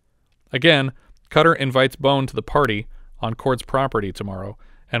 Again, Cutter invites Bone to the party on Cord's property tomorrow,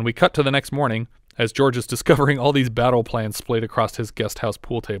 and we cut to the next morning as George is discovering all these battle plans splayed across his guest house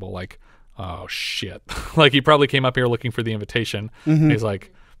pool table. Like, oh, shit. Like, he probably came up here looking for the invitation. Mm-hmm. And he's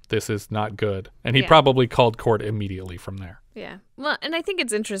like, this is not good. And he probably called court immediately from there. Yeah. Well, and I think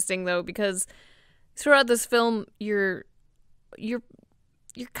it's interesting, though, because throughout this film, you're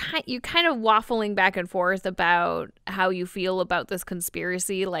kind of waffling back and forth about how you feel about this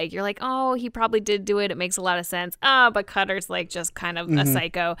conspiracy. Like, you're like, oh, he probably did do it. It makes a lot of sense. But Cutter's like just kind of a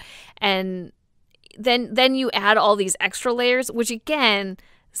psycho. And then you add all these extra layers, which again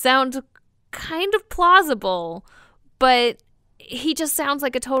sound kind of plausible, but he just sounds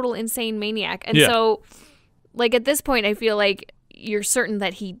like a total insane maniac. And so, like, at this point, I feel like you're certain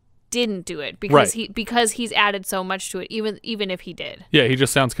that he didn't do it because he's added so much to it, even if he did. Yeah, he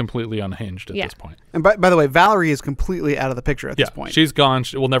just sounds completely unhinged at this point. And by the way, Valerie is completely out of the picture at this point. She's gone.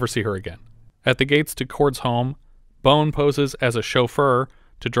 We'll never see her again. At the gates to Cord's home, Bone poses as a chauffeur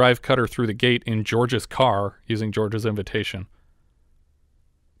to drive Cutter through the gate in George's car using George's invitation.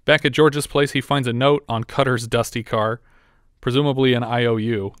 Back at George's place, he finds a note on Cutter's dusty car, presumably an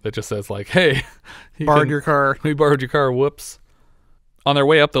IOU that just says, like, hey, borrowed your car. We borrowed your car. Whoops. On their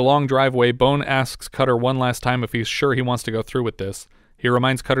way up the long driveway, Bone asks Cutter one last time if he's sure he wants to go through with this. He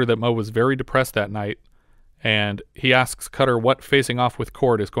reminds Cutter that Mo was very depressed that night, and he asks Cutter what facing off with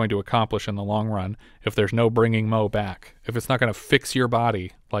Cord is going to accomplish in the long run if there's no bringing Mo back. If it's not going to fix your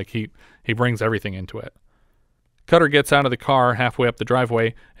body, like he brings everything into it. Cutter gets out of the car halfway up the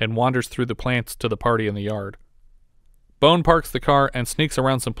driveway and wanders through the plants to the party in the yard. Bone parks the car and sneaks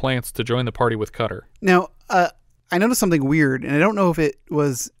around some plants to join the party with Cutter. Now, I noticed something weird, and I don't know if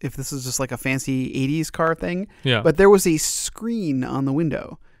this is just like a fancy 80s car thing, but there was a screen on the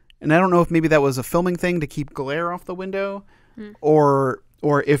window. And I don't know if maybe that was a filming thing to keep glare off the window, or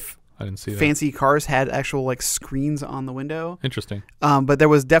if I didn't see fancy cars had actual like screens on the window. Interesting. But there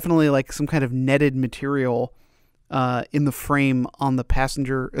was definitely like some kind of netted material in the frame on the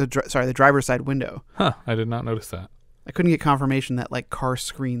the driver's side window. Huh, I did not notice that. I couldn't get confirmation that like car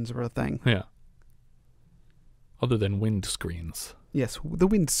screens were a thing. Yeah. Other than wind screens. Yes, the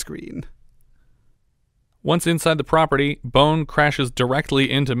windscreen. Once inside the property, Bone crashes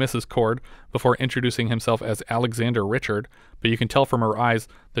directly into Mrs. Cord before introducing himself as Alexander Richard, but you can tell from her eyes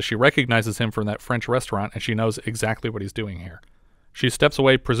that she recognizes him from that French restaurant and she knows exactly what he's doing here. She steps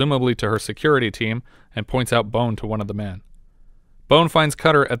away, presumably to her security team, and points out Bone to one of the men. Bone finds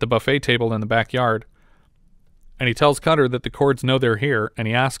Cutter at the buffet table in the backyard, and he tells Cutter that the Cords know they're here, and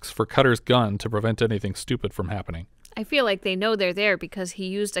he asks for Cutter's gun to prevent anything stupid from happening. I feel like they know they're there because he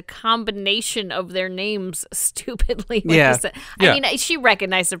used a combination of their names stupidly. I mean, she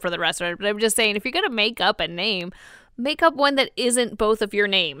recognized it for the restaurant, but I'm just saying, if you're going to make up a name, make up one that isn't both of your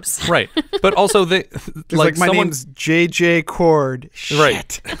names. Right. But also, my name's JJ Cord. Shit.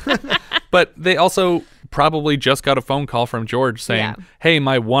 Right. But they also probably just got a phone call from George saying, hey,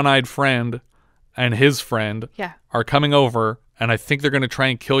 my one-eyed friend and his friend are coming over, and I think they're going to try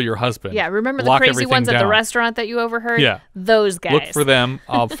and kill your husband. Yeah, remember the crazy ones at the restaurant that you overheard? Yeah. Those guys. Look for them.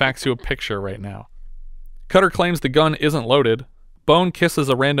 I'll fax you a picture right now. Cutter claims the gun isn't loaded. Bone kisses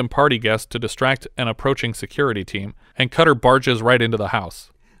a random party guest to distract an approaching security team, and Cutter barges right into the house.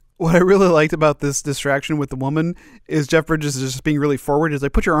 What I really liked about this distraction with the woman is Jeff Bridges is just being really forward. He's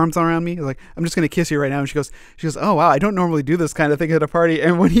like, put your arms around me. He's like, I'm just going to kiss you right now. And she goes, oh, wow, I don't normally do this kind of thing at a party.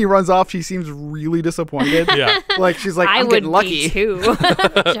 And when he runs off, she seems really disappointed. Yeah. Like, she's like, I'm getting lucky. I would be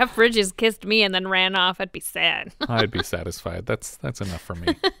too. Jeff Bridges kissed me and then ran off. I'd be sad. I'd be satisfied. That's enough for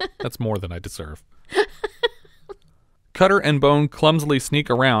me. That's more than I deserve. Cutter and Bone clumsily sneak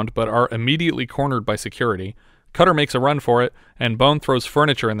around, but are immediately cornered by security. Cutter makes a run for it, and Bone throws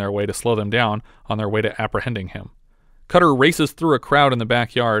furniture in their way to slow them down on their way to apprehending him. Cutter races through a crowd in the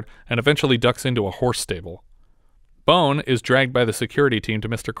backyard and eventually ducks into a horse stable. Bone is dragged by the security team to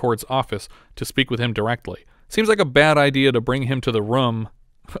Mr. Cord's office to speak with him directly. Seems like a bad idea to bring him to the room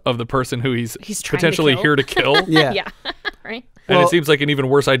of the person who he's potentially here to kill. Yeah. Right. And it seems like an even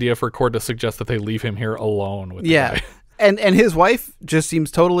worse idea for Cord to suggest that they leave him here alone with the guy. And his wife just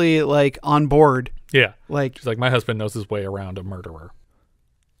seems totally like on board. Yeah. Like, she's like, my husband knows his way around a murderer.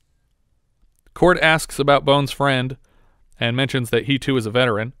 Cord asks about Bone's friend and mentions that he too is a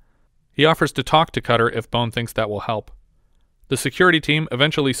veteran. He offers to talk to Cutter if Bone thinks that will help. The security team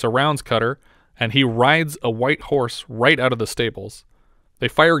eventually surrounds Cutter, and he rides a white horse right out of the stables. They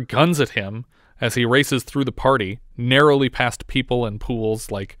fire guns at him as he races through the party, narrowly past people and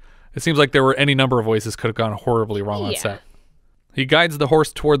pools. Like, it seems like there were any number of ways this could have gone horribly wrong on set. He guides the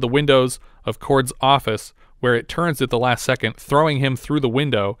horse toward the windows of Cord's office, where it turns at the last second, throwing him through the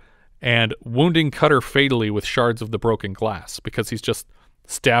window and wounding Cutter fatally with shards of the broken glass because he's just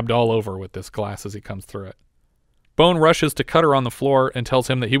stabbed all over with this glass as he comes through it. Bone rushes to Cutter on the floor and tells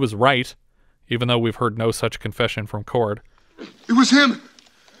him that he was right, even though we've heard no such confession from Cord. It was him!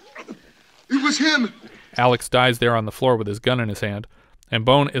 It was him! Alex dies there on the floor with his gun in his hand, and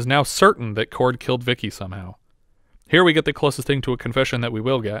Bone is now certain that Cord killed Vicky somehow. Here we get the closest thing to a confession that we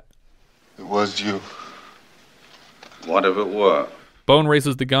will get. It was you. What if it were? Bone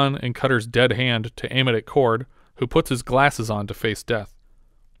raises the gun in Cutter's dead hand to aim it at Cord, who puts his glasses on to face death.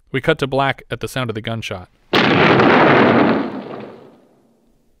 We cut to black at the sound of the gunshot.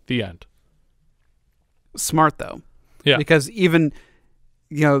 The end. Smart, though. Yeah. Because even,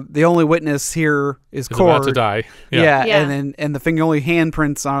 the only witness here is Cord. About to die. Yeah. And the only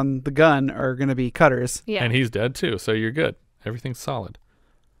handprints on the gun are going to be Cutter's. Yeah. And he's dead, too, so you're good. Everything's solid.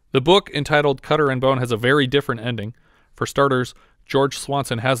 The book, entitled Cutter and Bone, has a very different ending. For starters, George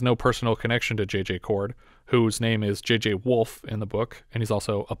Swanson has no personal connection to J.J. Cord, whose name is J.J. Wolfe in the book, and he's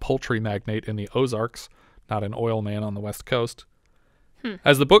also a poultry magnate in the Ozarks, not an oil man on the West Coast.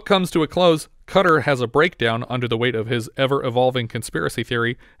 As the book comes to a close, Cutter has a breakdown under the weight of his ever-evolving conspiracy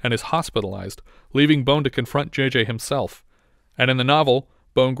theory and is hospitalized, leaving Bone to confront J.J. himself. And in the novel,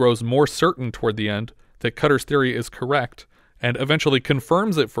 Bone grows more certain toward the end that Cutter's theory is correct, and eventually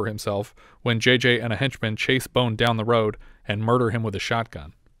confirms it for himself when J.J. and a henchman chase Bone down the road and murder him with a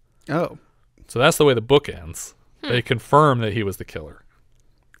shotgun. Oh. So that's the way the book ends. They confirm that he was the killer.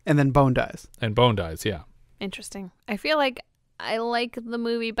 And then Bone dies. And Bone dies, yeah. Interesting. I feel like I like the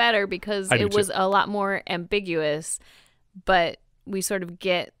movie better because I do it was too. a lot more ambiguous, but we sort of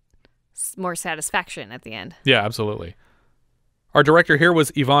get more satisfaction at the end. Yeah, absolutely. Our director here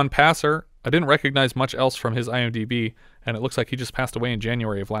was Yvonne Passer. I didn't recognize much else from his IMDb, and it looks like he just passed away in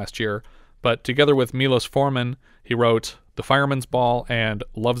January of last year. But together with Milos Forman, he wrote The Fireman's Ball and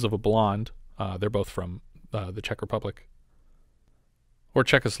Loves of a Blonde. They're both from the Czech Republic. Or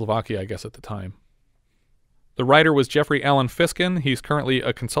Czechoslovakia, I guess, at the time. The writer was Jeffrey Allen Fiskin. He's currently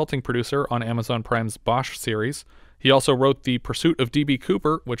a consulting producer on Amazon Prime's Bosch series. He also wrote The Pursuit of D.B.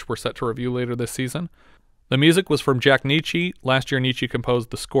 Cooper, which we're set to review later this season. The music was from Jack Nietzsche. Last year, Nietzsche composed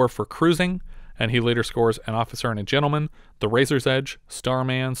the score for Cruising, and he later scores An Officer and a Gentleman, The Razor's Edge,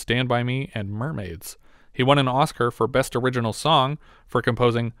 Starman, Stand By Me, and Mermaids. He won an Oscar for Best Original Song for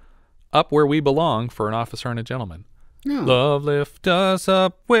composing Up Where We Belong for An Officer and a Gentleman. Oh. Love lift us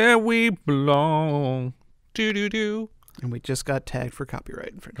up where we belong. Do-do-do. And we just got tagged for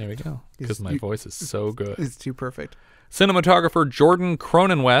copyright infringement. There we go. Because my voice is so good. It's too perfect. Cinematographer Jordan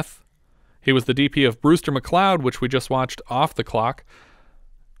Cronenweth. He was the DP of Brewster McCloud, which we just watched Off the Clock.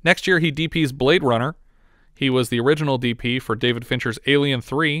 Next year, he DPs Blade Runner. He was the original DP for David Fincher's Alien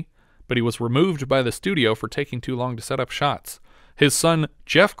 3, but he was removed by the studio for taking too long to set up shots. His son,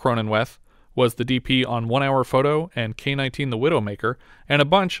 Jeff Cronenweth, was the DP on 1 Hour Photo and K-19 The Widowmaker, and a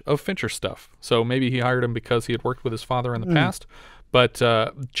bunch of Fincher stuff. So maybe he hired him because he had worked with his father in the past. But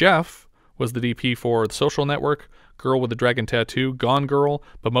Jeff was the DP for The Social Network, Girl with the Dragon Tattoo, Gone Girl,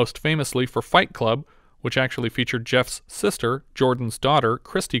 but most famously for Fight Club, which actually featured Jeff's sister, Jordan's daughter,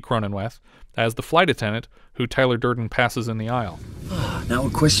 Christy Cronenweth, as the flight attendant who Tyler Durden passes in the aisle. Now a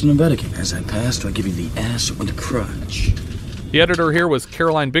question of etiquette. As I pass, do I give you the ass or the crutch? The editor here was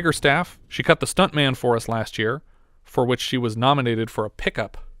Caroline Biggerstaff. She cut The Stuntman for us last year, for which she was nominated for a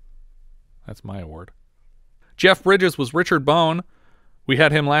pickup. That's my award. Jeff Bridges was Richard Bone. We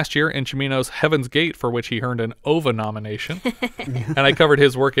had him last year in Cimino's Heaven's Gate, for which he earned an OVA nomination. And I covered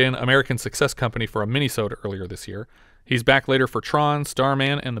his work in American Success Company for a minisode earlier this year. He's back later for Tron,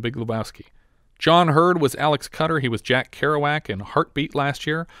 Starman, and The Big Lebowski. John Hurd was Alex Cutter. He was Jack Kerouac in Heartbeat last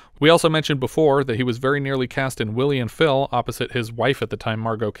year. We also mentioned before that he was very nearly cast in Willie and Phil, opposite his wife at the time,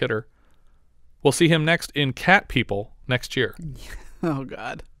 Margot Kidder. We'll see him next in Cat People next year. Oh,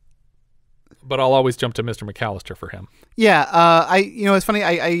 God. But I'll always jump to Mr. McAllister for him. Yeah, it's funny.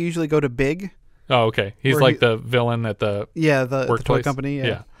 I usually go to Big. Oh, okay. He's like the villain at the the toy company.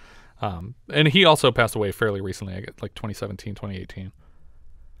 Yeah. And he also passed away fairly recently, I guess, like 2017, 2018.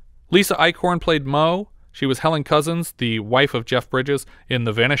 Lisa Eichhorn played Mo. She was Helen Cousins, the wife of Jeff Bridges, in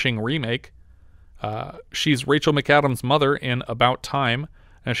The Vanishing remake. She's Rachel McAdams' mother in About Time,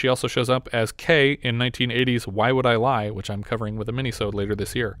 and she also shows up as Kay in 1980's Why Would I Lie, which I'm covering with a minisode later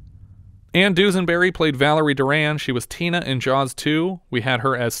this year. Ann Dusenberry played Valerie Duran. She was Tina in Jaws 2. We had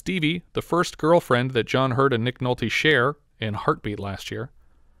her as Stevie, the first girlfriend that John Hurd and Nick Nolte share in Heartbeat last year.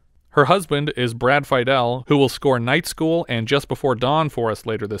 Her husband is Brad Fiedel, who will score Night School and Just Before Dawn for us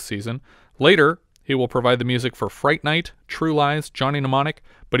later this season. Later, he will provide the music for Fright Night, True Lies, Johnny Mnemonic,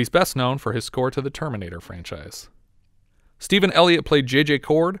 but he's best known for his score to the Terminator franchise. Stephen Elliott played J.J.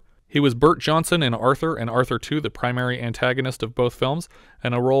 Cord. He was Bert Johnson in Arthur and Arthur II, the primary antagonist of both films,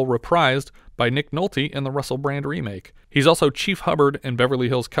 and a role reprised by Nick Nolte in the Russell Brand remake. He's also Chief Hubbard in Beverly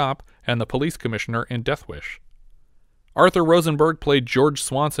Hills Cop and the police commissioner in Death Wish. Arthur Rosenberg played George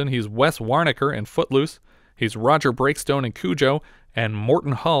Swanson. He's Wes Warnaker in Footloose. He's Roger Breakstone in Cujo and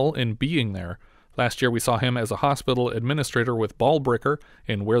Morton Hull in Being There. Last year we saw him as a hospital administrator with Ballbricker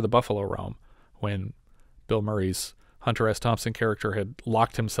in Where the Buffalo Roam, when Bill Murray's Hunter S. Thompson character had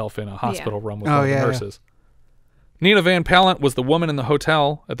locked himself in a hospital room with all the nurses. Nina Van Pallandt was the woman in the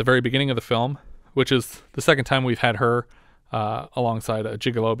hotel at the very beginning of the film, which is the second time we've had her alongside a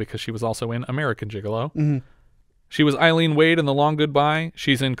gigolo, because she was also in American Gigolo. Mm-hmm. She was Eileen Wade in The Long Goodbye.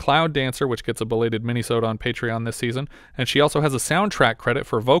 She's in Cloud Dancer, which gets a belated minisode on Patreon this season. And she also has a soundtrack credit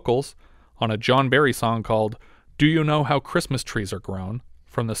for vocals on a John Barry song called Do You Know How Christmas Trees Are Grown,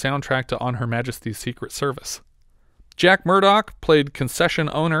 from the soundtrack to On Her Majesty's Secret Service. Jack Murdock played Concession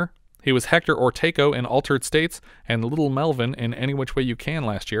owner. He was Hector Orteco in Altered States and Little Melvin in Any Which Way You Can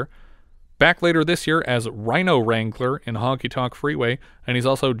last year. Back later this year as Rhino Wrangler in Honky Tonk Freeway, and he's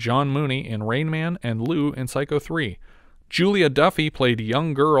also John Mooney in Rain Man and Lou in Psycho 3. Julia Duffy played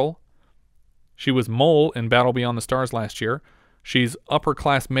Young Girl. She was Mole in Battle Beyond the Stars last year. She's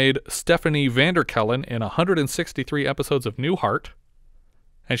upper-class maid Stephanie Vanderkellen in 163 episodes of Newhart.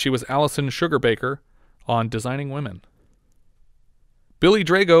 And she was Allison Sugarbaker on Designing Women. Billy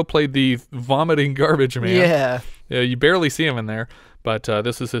Drago played the vomiting garbage man. Yeah. You barely see him in there, but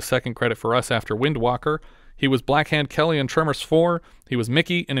this is his second credit for us after Windwalker. He was Blackhand Kelly in Tremors 4. He was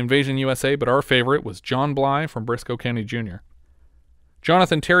Mickey in Invasion USA, but our favorite was John Bly from Briscoe County Jr.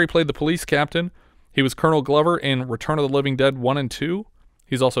 Jonathan Terry played the police captain. He was Colonel Glover in Return of the Living Dead 1 and 2.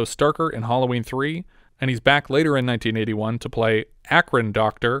 He's also Starker in Halloween 3, and he's back later in 1981 to play Akron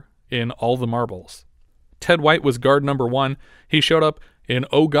Doctor in All the Marbles. Ted White was guard number 1. He showed up in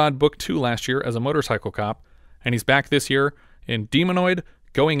Oh God Book 2 last year as a motorcycle cop, and he's back this year in Demonoid,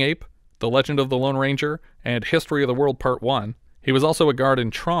 Going Ape, The Legend of the Lone Ranger, and History of the World Part 1. He was also a guard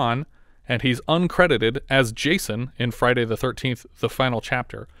in Tron, and he's uncredited as Jason in Friday the 13th, The Final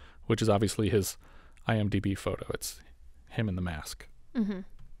Chapter, which is obviously his IMDb photo. It's him in the mask. Mm-hmm.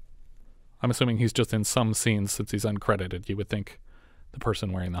 I'm assuming he's just in some scenes since he's uncredited. You would think the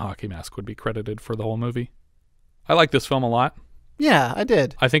person wearing the hockey mask would be credited for the whole movie. I like this film a lot. Yeah, I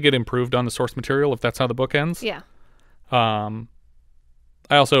did. I think it improved on the source material, if that's how the book ends. Yeah. I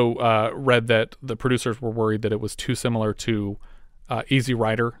also read that the producers were worried that it was too similar to Easy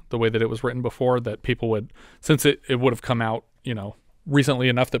Rider, the way that it was written before, that people would, since it would have come out, recently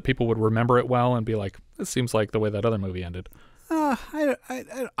enough that people would remember it well and be like, this seems like the way that other movie ended.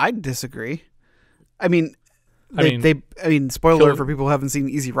 I disagree. I mean, spoiler alert for people who haven't seen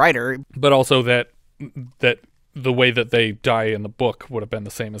Easy Rider. But also that the way that they die in the book would have been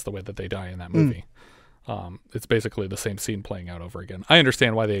the same as the way that they die in that movie. It's basically the same scene playing out over again. I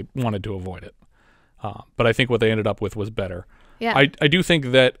understand why they wanted to avoid it. But I think what they ended up with was better. Yeah. I do think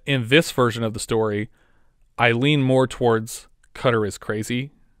that in this version of the story, I lean more towards Cutter is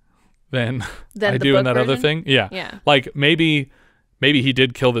crazy than I do in that other thing. Yeah. Yeah. Like maybe he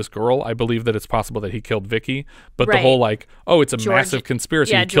did kill this girl. I believe that it's possible that he killed Vicky, but the whole it's a massive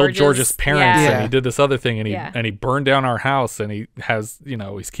conspiracy. He killed George's parents and he did this other thing and he burned down our house and he has,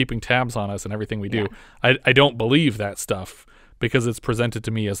 he's keeping tabs on us and everything we do. I don't believe that stuff because it's presented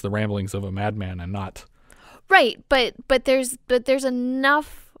to me as the ramblings of a madman and not. Right. But there's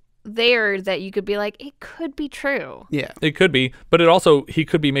enough there that you could be like, it could be true. Yeah. It could be, but he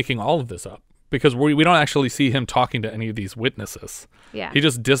could be making all of this up. Because we don't actually see him talking to any of these witnesses. Yeah. He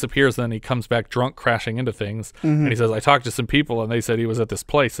just disappears, and then he comes back drunk, crashing into things. And he says, I talked to some people, and they said he was at this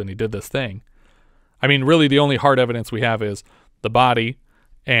place, and he did this thing. I mean, really, the only hard evidence we have is the body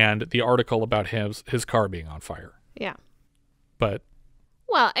and the article about his car being on fire. Yeah. But.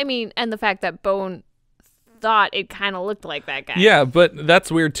 Well, I mean, and the fact that Bone thought it kind of looked like that guy. Yeah, but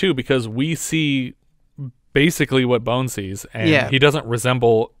that's weird, too, because we see basically what Bone sees, and he doesn't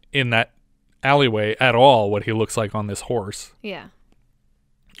resemble in that alleyway at all what he looks like on this horse. Yeah.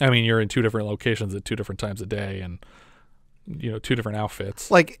 I mean, you're in two different locations at two different times a day and, two different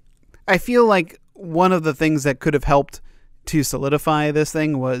outfits. Like, I feel like one of the things that could have helped to solidify this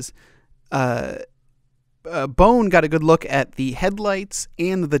thing was Bone got a good look at the headlights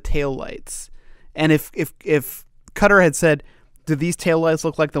and the taillights. And if Cutter had said, do these taillights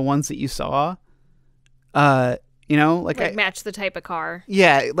look like the ones that you saw? Like match the type of car.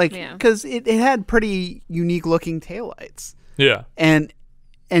 Yeah, because it had pretty unique looking taillights. Yeah. And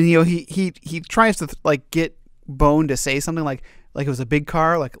he tries to get Bone to say something like it was a big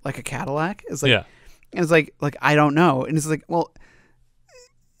car, like a Cadillac. It's like, and it's like I don't know. And it's like, well,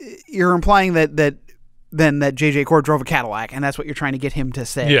 you're implying that J.J. Core drove a Cadillac, and that's what you're trying to get him to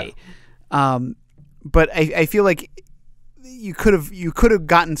say. Yeah. But I feel like you could have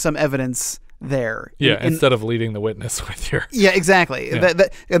gotten some evidence there. Yeah, instead of leading the witness with your... Yeah, exactly. Yeah.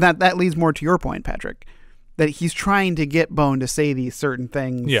 That leads more to your point, Patrick, that he's trying to get Bone to say these certain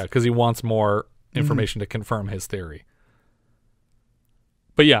things. Yeah, because he wants more information to confirm his theory.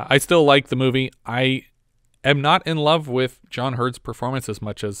 But yeah, I still like the movie. I am not in love with John Hurd's performance as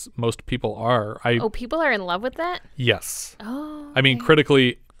much as most people are. People are in love with that? Yes. Oh. Okay. I mean,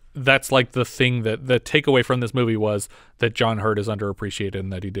 critically, that's like the thing that the takeaway from this movie was that John Hurd is underappreciated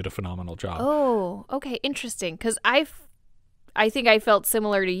and that he did a phenomenal job. Oh, okay, interesting. Because I think I felt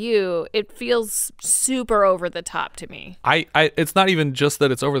similar to you. It feels super over the top to me. It's not even just that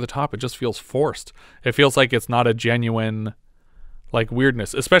it's over the top. It just feels forced. It feels like it's not a genuine, like,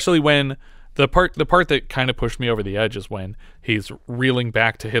 weirdness. Especially when the part that kind of pushed me over the edge is when he's reeling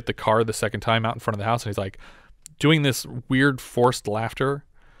back to hit the car the second time out in front of the house, and he's like doing this weird forced laughter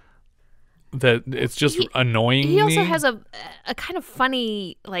that it's just annoying. He also has a kind of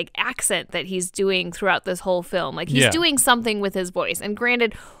funny like accent that he's doing throughout this whole film. Like he's doing something with his voice. And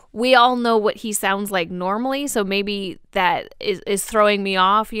granted, we all know what he sounds like normally, so maybe that is throwing me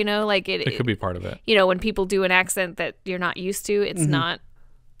off, like it could be part of it. When people do an accent that you're not used to, it's not.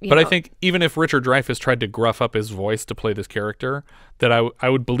 But I think even if Richard Dreyfuss tried to gruff up his voice to play this character, that I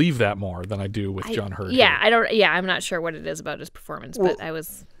would believe that more than I do with John Hurd. Yeah, I'm not sure what it is about his performance, but I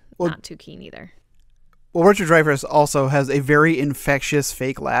was not too keen either. Well, Richard Dreyfuss also has a very infectious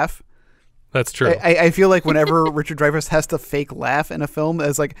fake laugh. That's true. I feel like whenever Richard Dreyfuss has to fake laugh in a film,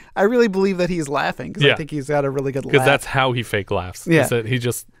 it's like, I really believe that he's laughing because I think he's got a really good laugh. Because that's how he fake laughs. Yeah. Is that he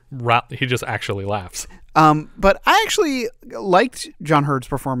just actually laughs. But I actually liked John Hurd's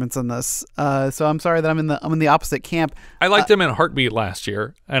performance in this. So I'm sorry that I'm in the opposite camp. I liked him in Heartbeat last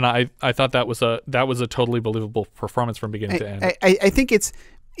year, and I thought that was a totally believable performance from beginning to end. I think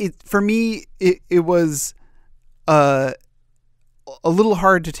for me it was a little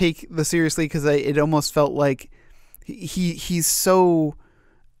hard to take this seriously because it almost felt like he's so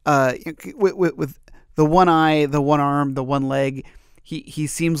with the one eye, the one arm, the one leg. He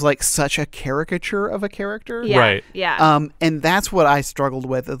seems like such a caricature of a character. Yeah, right. Yeah. And that's what I struggled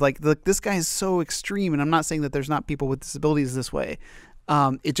with. It's like, this guy is so extreme, and I'm not saying that there's not people with disabilities this way.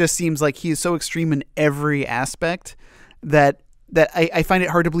 It just seems like he is so extreme in every aspect that I find it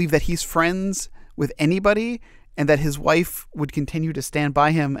hard to believe that he's friends with anybody and that his wife would continue to stand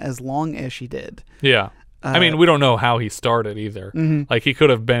by him as long as she did. Yeah. I mean, we don't know how he started either. Mm-hmm. Like, he could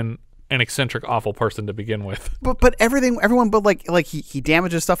have been an eccentric, awful person to begin with. But everyone, but like he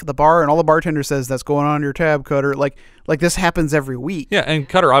damages stuff at the bar, and all the bartender says, "That's going on your tab, Cutter." Like this happens every week. Yeah, and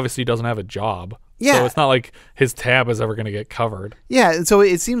Cutter obviously doesn't have a job. Yeah. So it's not like his tab is ever going to get covered. Yeah, and so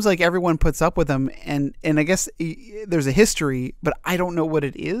it seems like everyone puts up with him, and I guess there's a history, but I don't know what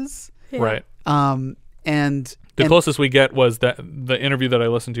it is. Yeah. Right. And the closest we get was that the interview that I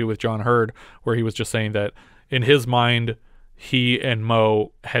listened to with John Hurd, where he was just saying that in his mind, he and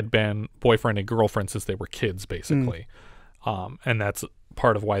Mo had been boyfriend and girlfriend since they were kids, basically. And that's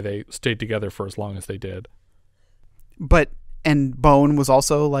part of why they stayed together for as long as they did. And Bone was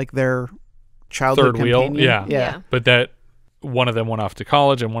also like their childhood third wheel. companion. Yeah. But that one of them went off to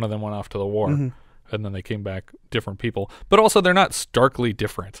college and one of them went off to the war. Mm-hmm. And then they came back different people. But also they're not starkly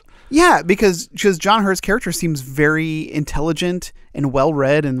different. Yeah, because John Hurt's character seems very intelligent and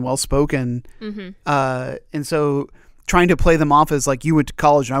well-read and well-spoken. Mm-hmm. And so trying to play them off as like, you went to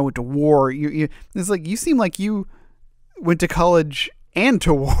college and I went to war. It's like, you seem like you went to college and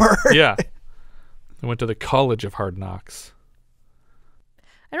to war. Yeah. I went to the College of Hard Knocks.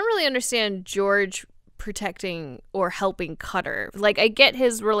 I don't really understand George protecting or helping Cutter. Like, I get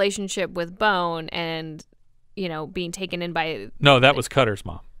his relationship with Bone and, being taken in by... No, that was Cutter's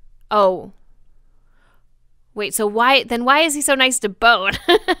mom. Oh. Wait, so why is he so nice to Bone?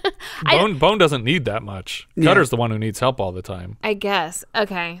 Bone doesn't need that much. Yeah. Cutter's the one who needs help all the time. I guess.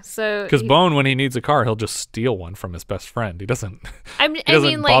 Okay, so... Because Bone, when he needs a car, he'll just steal one from his best friend. He doesn't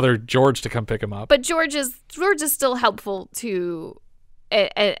bother George to come pick him up. But George is still helpful to...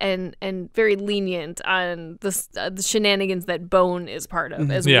 And very lenient on the shenanigans that Bone is part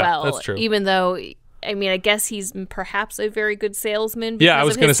of as well. That's true. Even though, I guess he's perhaps a very good salesman. Yeah, I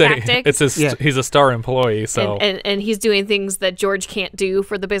was going to say he's a star employee. So and he's doing things that George can't do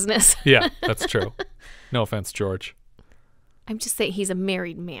for the business. Yeah, that's true. No offense, George. I'm just saying he's a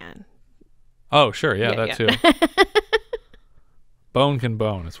married man. Oh, sure. Yeah, that too. Bone can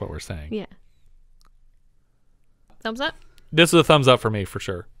bone is what we're saying. Yeah. Thumbs up? This is a thumbs up for me, for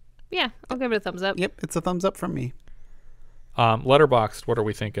sure. Yeah, I'll give it a thumbs up. Yep, it's a thumbs up from me. Letterboxd, what are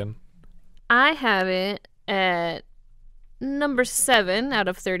we thinking? I have it at number 7 out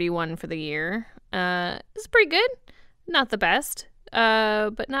of 31 for the year. It's pretty good. Not the best,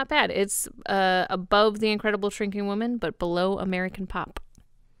 but not bad. It's above The Incredible Shrinking Woman, but below American Pop.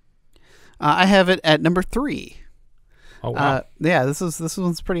 I have it at number 3. Oh, wow. Yeah, this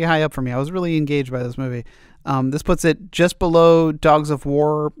one's pretty high up for me. I was really engaged by this movie. This puts it just below Dogs of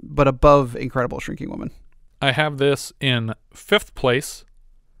War, but above Incredible Shrinking Woman. I have this in 5th place,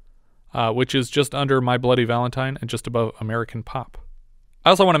 which is just under My Bloody Valentine and just above American Pop. I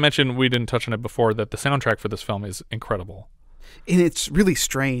also want to mention, we didn't touch on it before, that the soundtrack for this film is incredible. And it's really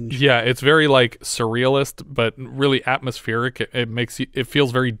strange. Yeah, it's very like surrealist, but really atmospheric. It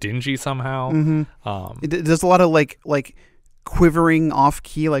feels very dingy somehow. Mm-hmm. It does a lot of like quivering off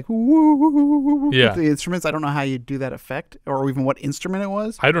key, like woo, with the instruments. I don't know how you do that effect, or even what instrument it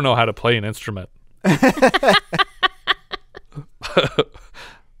was. I don't know how to play an instrument.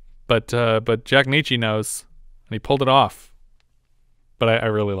 But Jack Nietzsche knows, and he pulled it off. But I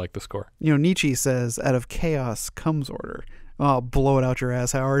really like the score. You know, Nietzsche says, "Out of chaos comes order." Oh, blow it out your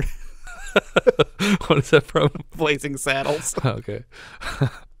ass, Howard. What is that from? Blazing Saddles. Okay.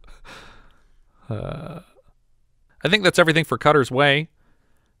 I think that's everything for Cutter's Way.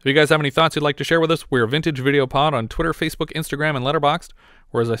 If you guys have any thoughts you'd like to share with us, we're Vintage Video Pod on Twitter, Facebook, Instagram, and Letterboxd,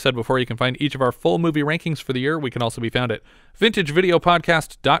 where, as I said before, you can find each of our full movie rankings for the year. We can also be found at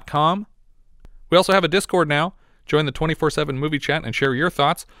vintagevideopodcast.com. We also have a Discord now. Join the 24/7 movie chat and share your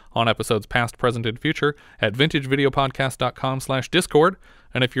thoughts on episodes past, present, and future at vintagevideopodcast.com/Discord.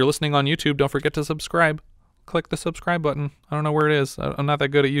 And if you're listening on YouTube, don't forget to subscribe. Click the subscribe button. I don't know where it is. I'm not that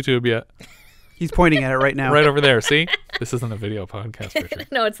good at YouTube yet. He's pointing at it right now. Right over there. See? This isn't a video podcast, Patricia.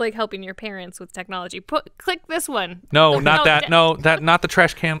 No, it's like helping your parents with technology. Click this one. No, not that. No, not the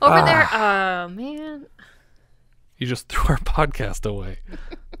trash can. Over there. Oh, man. You just threw our podcast away.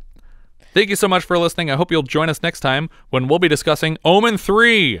 Thank you so much for listening. I hope you'll join us next time when we'll be discussing Omen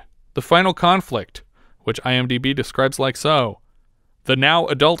 3, The Final Conflict, which IMDb describes like so. The now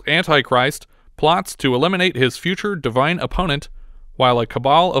adult Antichrist plots to eliminate his future divine opponent, while a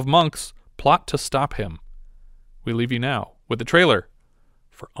cabal of monks plot to stop him. We leave you now with the trailer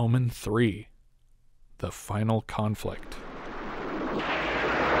for Omen 3, The Final Conflict.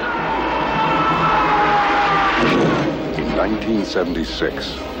 In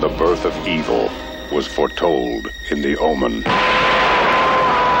 1976, the birth of evil was foretold in The Omen.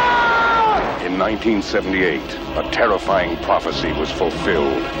 In 1978, a terrifying prophecy was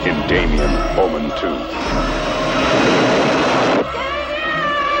fulfilled in Damien, Omen 2.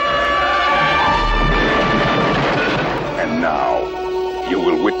 And now, you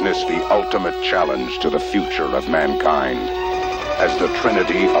will witness the ultimate challenge to the future of mankind, as the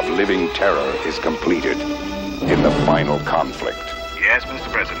trinity of living terror is completed in the final conflict. Yes,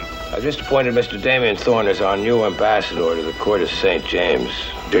 Mr. President. I've just appointed Mr. Damien Thorne as our new ambassador to the court of St. James.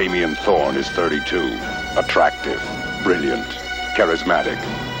 Damien Thorne is 32, attractive, brilliant, charismatic.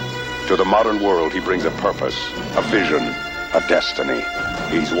 To the modern world, he brings a purpose, a vision, a destiny.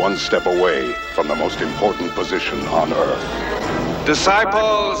 He's one step away from the most important position on Earth.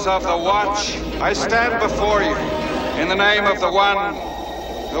 Disciples of the Watch, I stand before you in the name of the one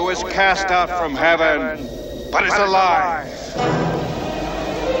who was cast out from heaven, but is alive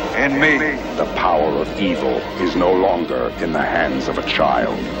in me. The power of evil is no longer in the hands of a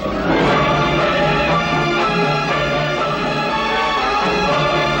child.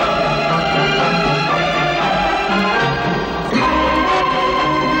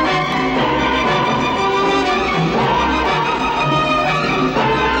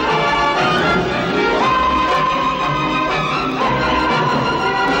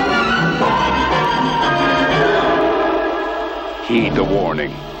 Heed the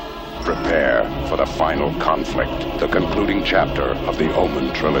warning. Prepare for the final conflict, the concluding chapter of the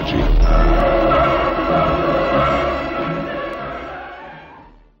Omen trilogy.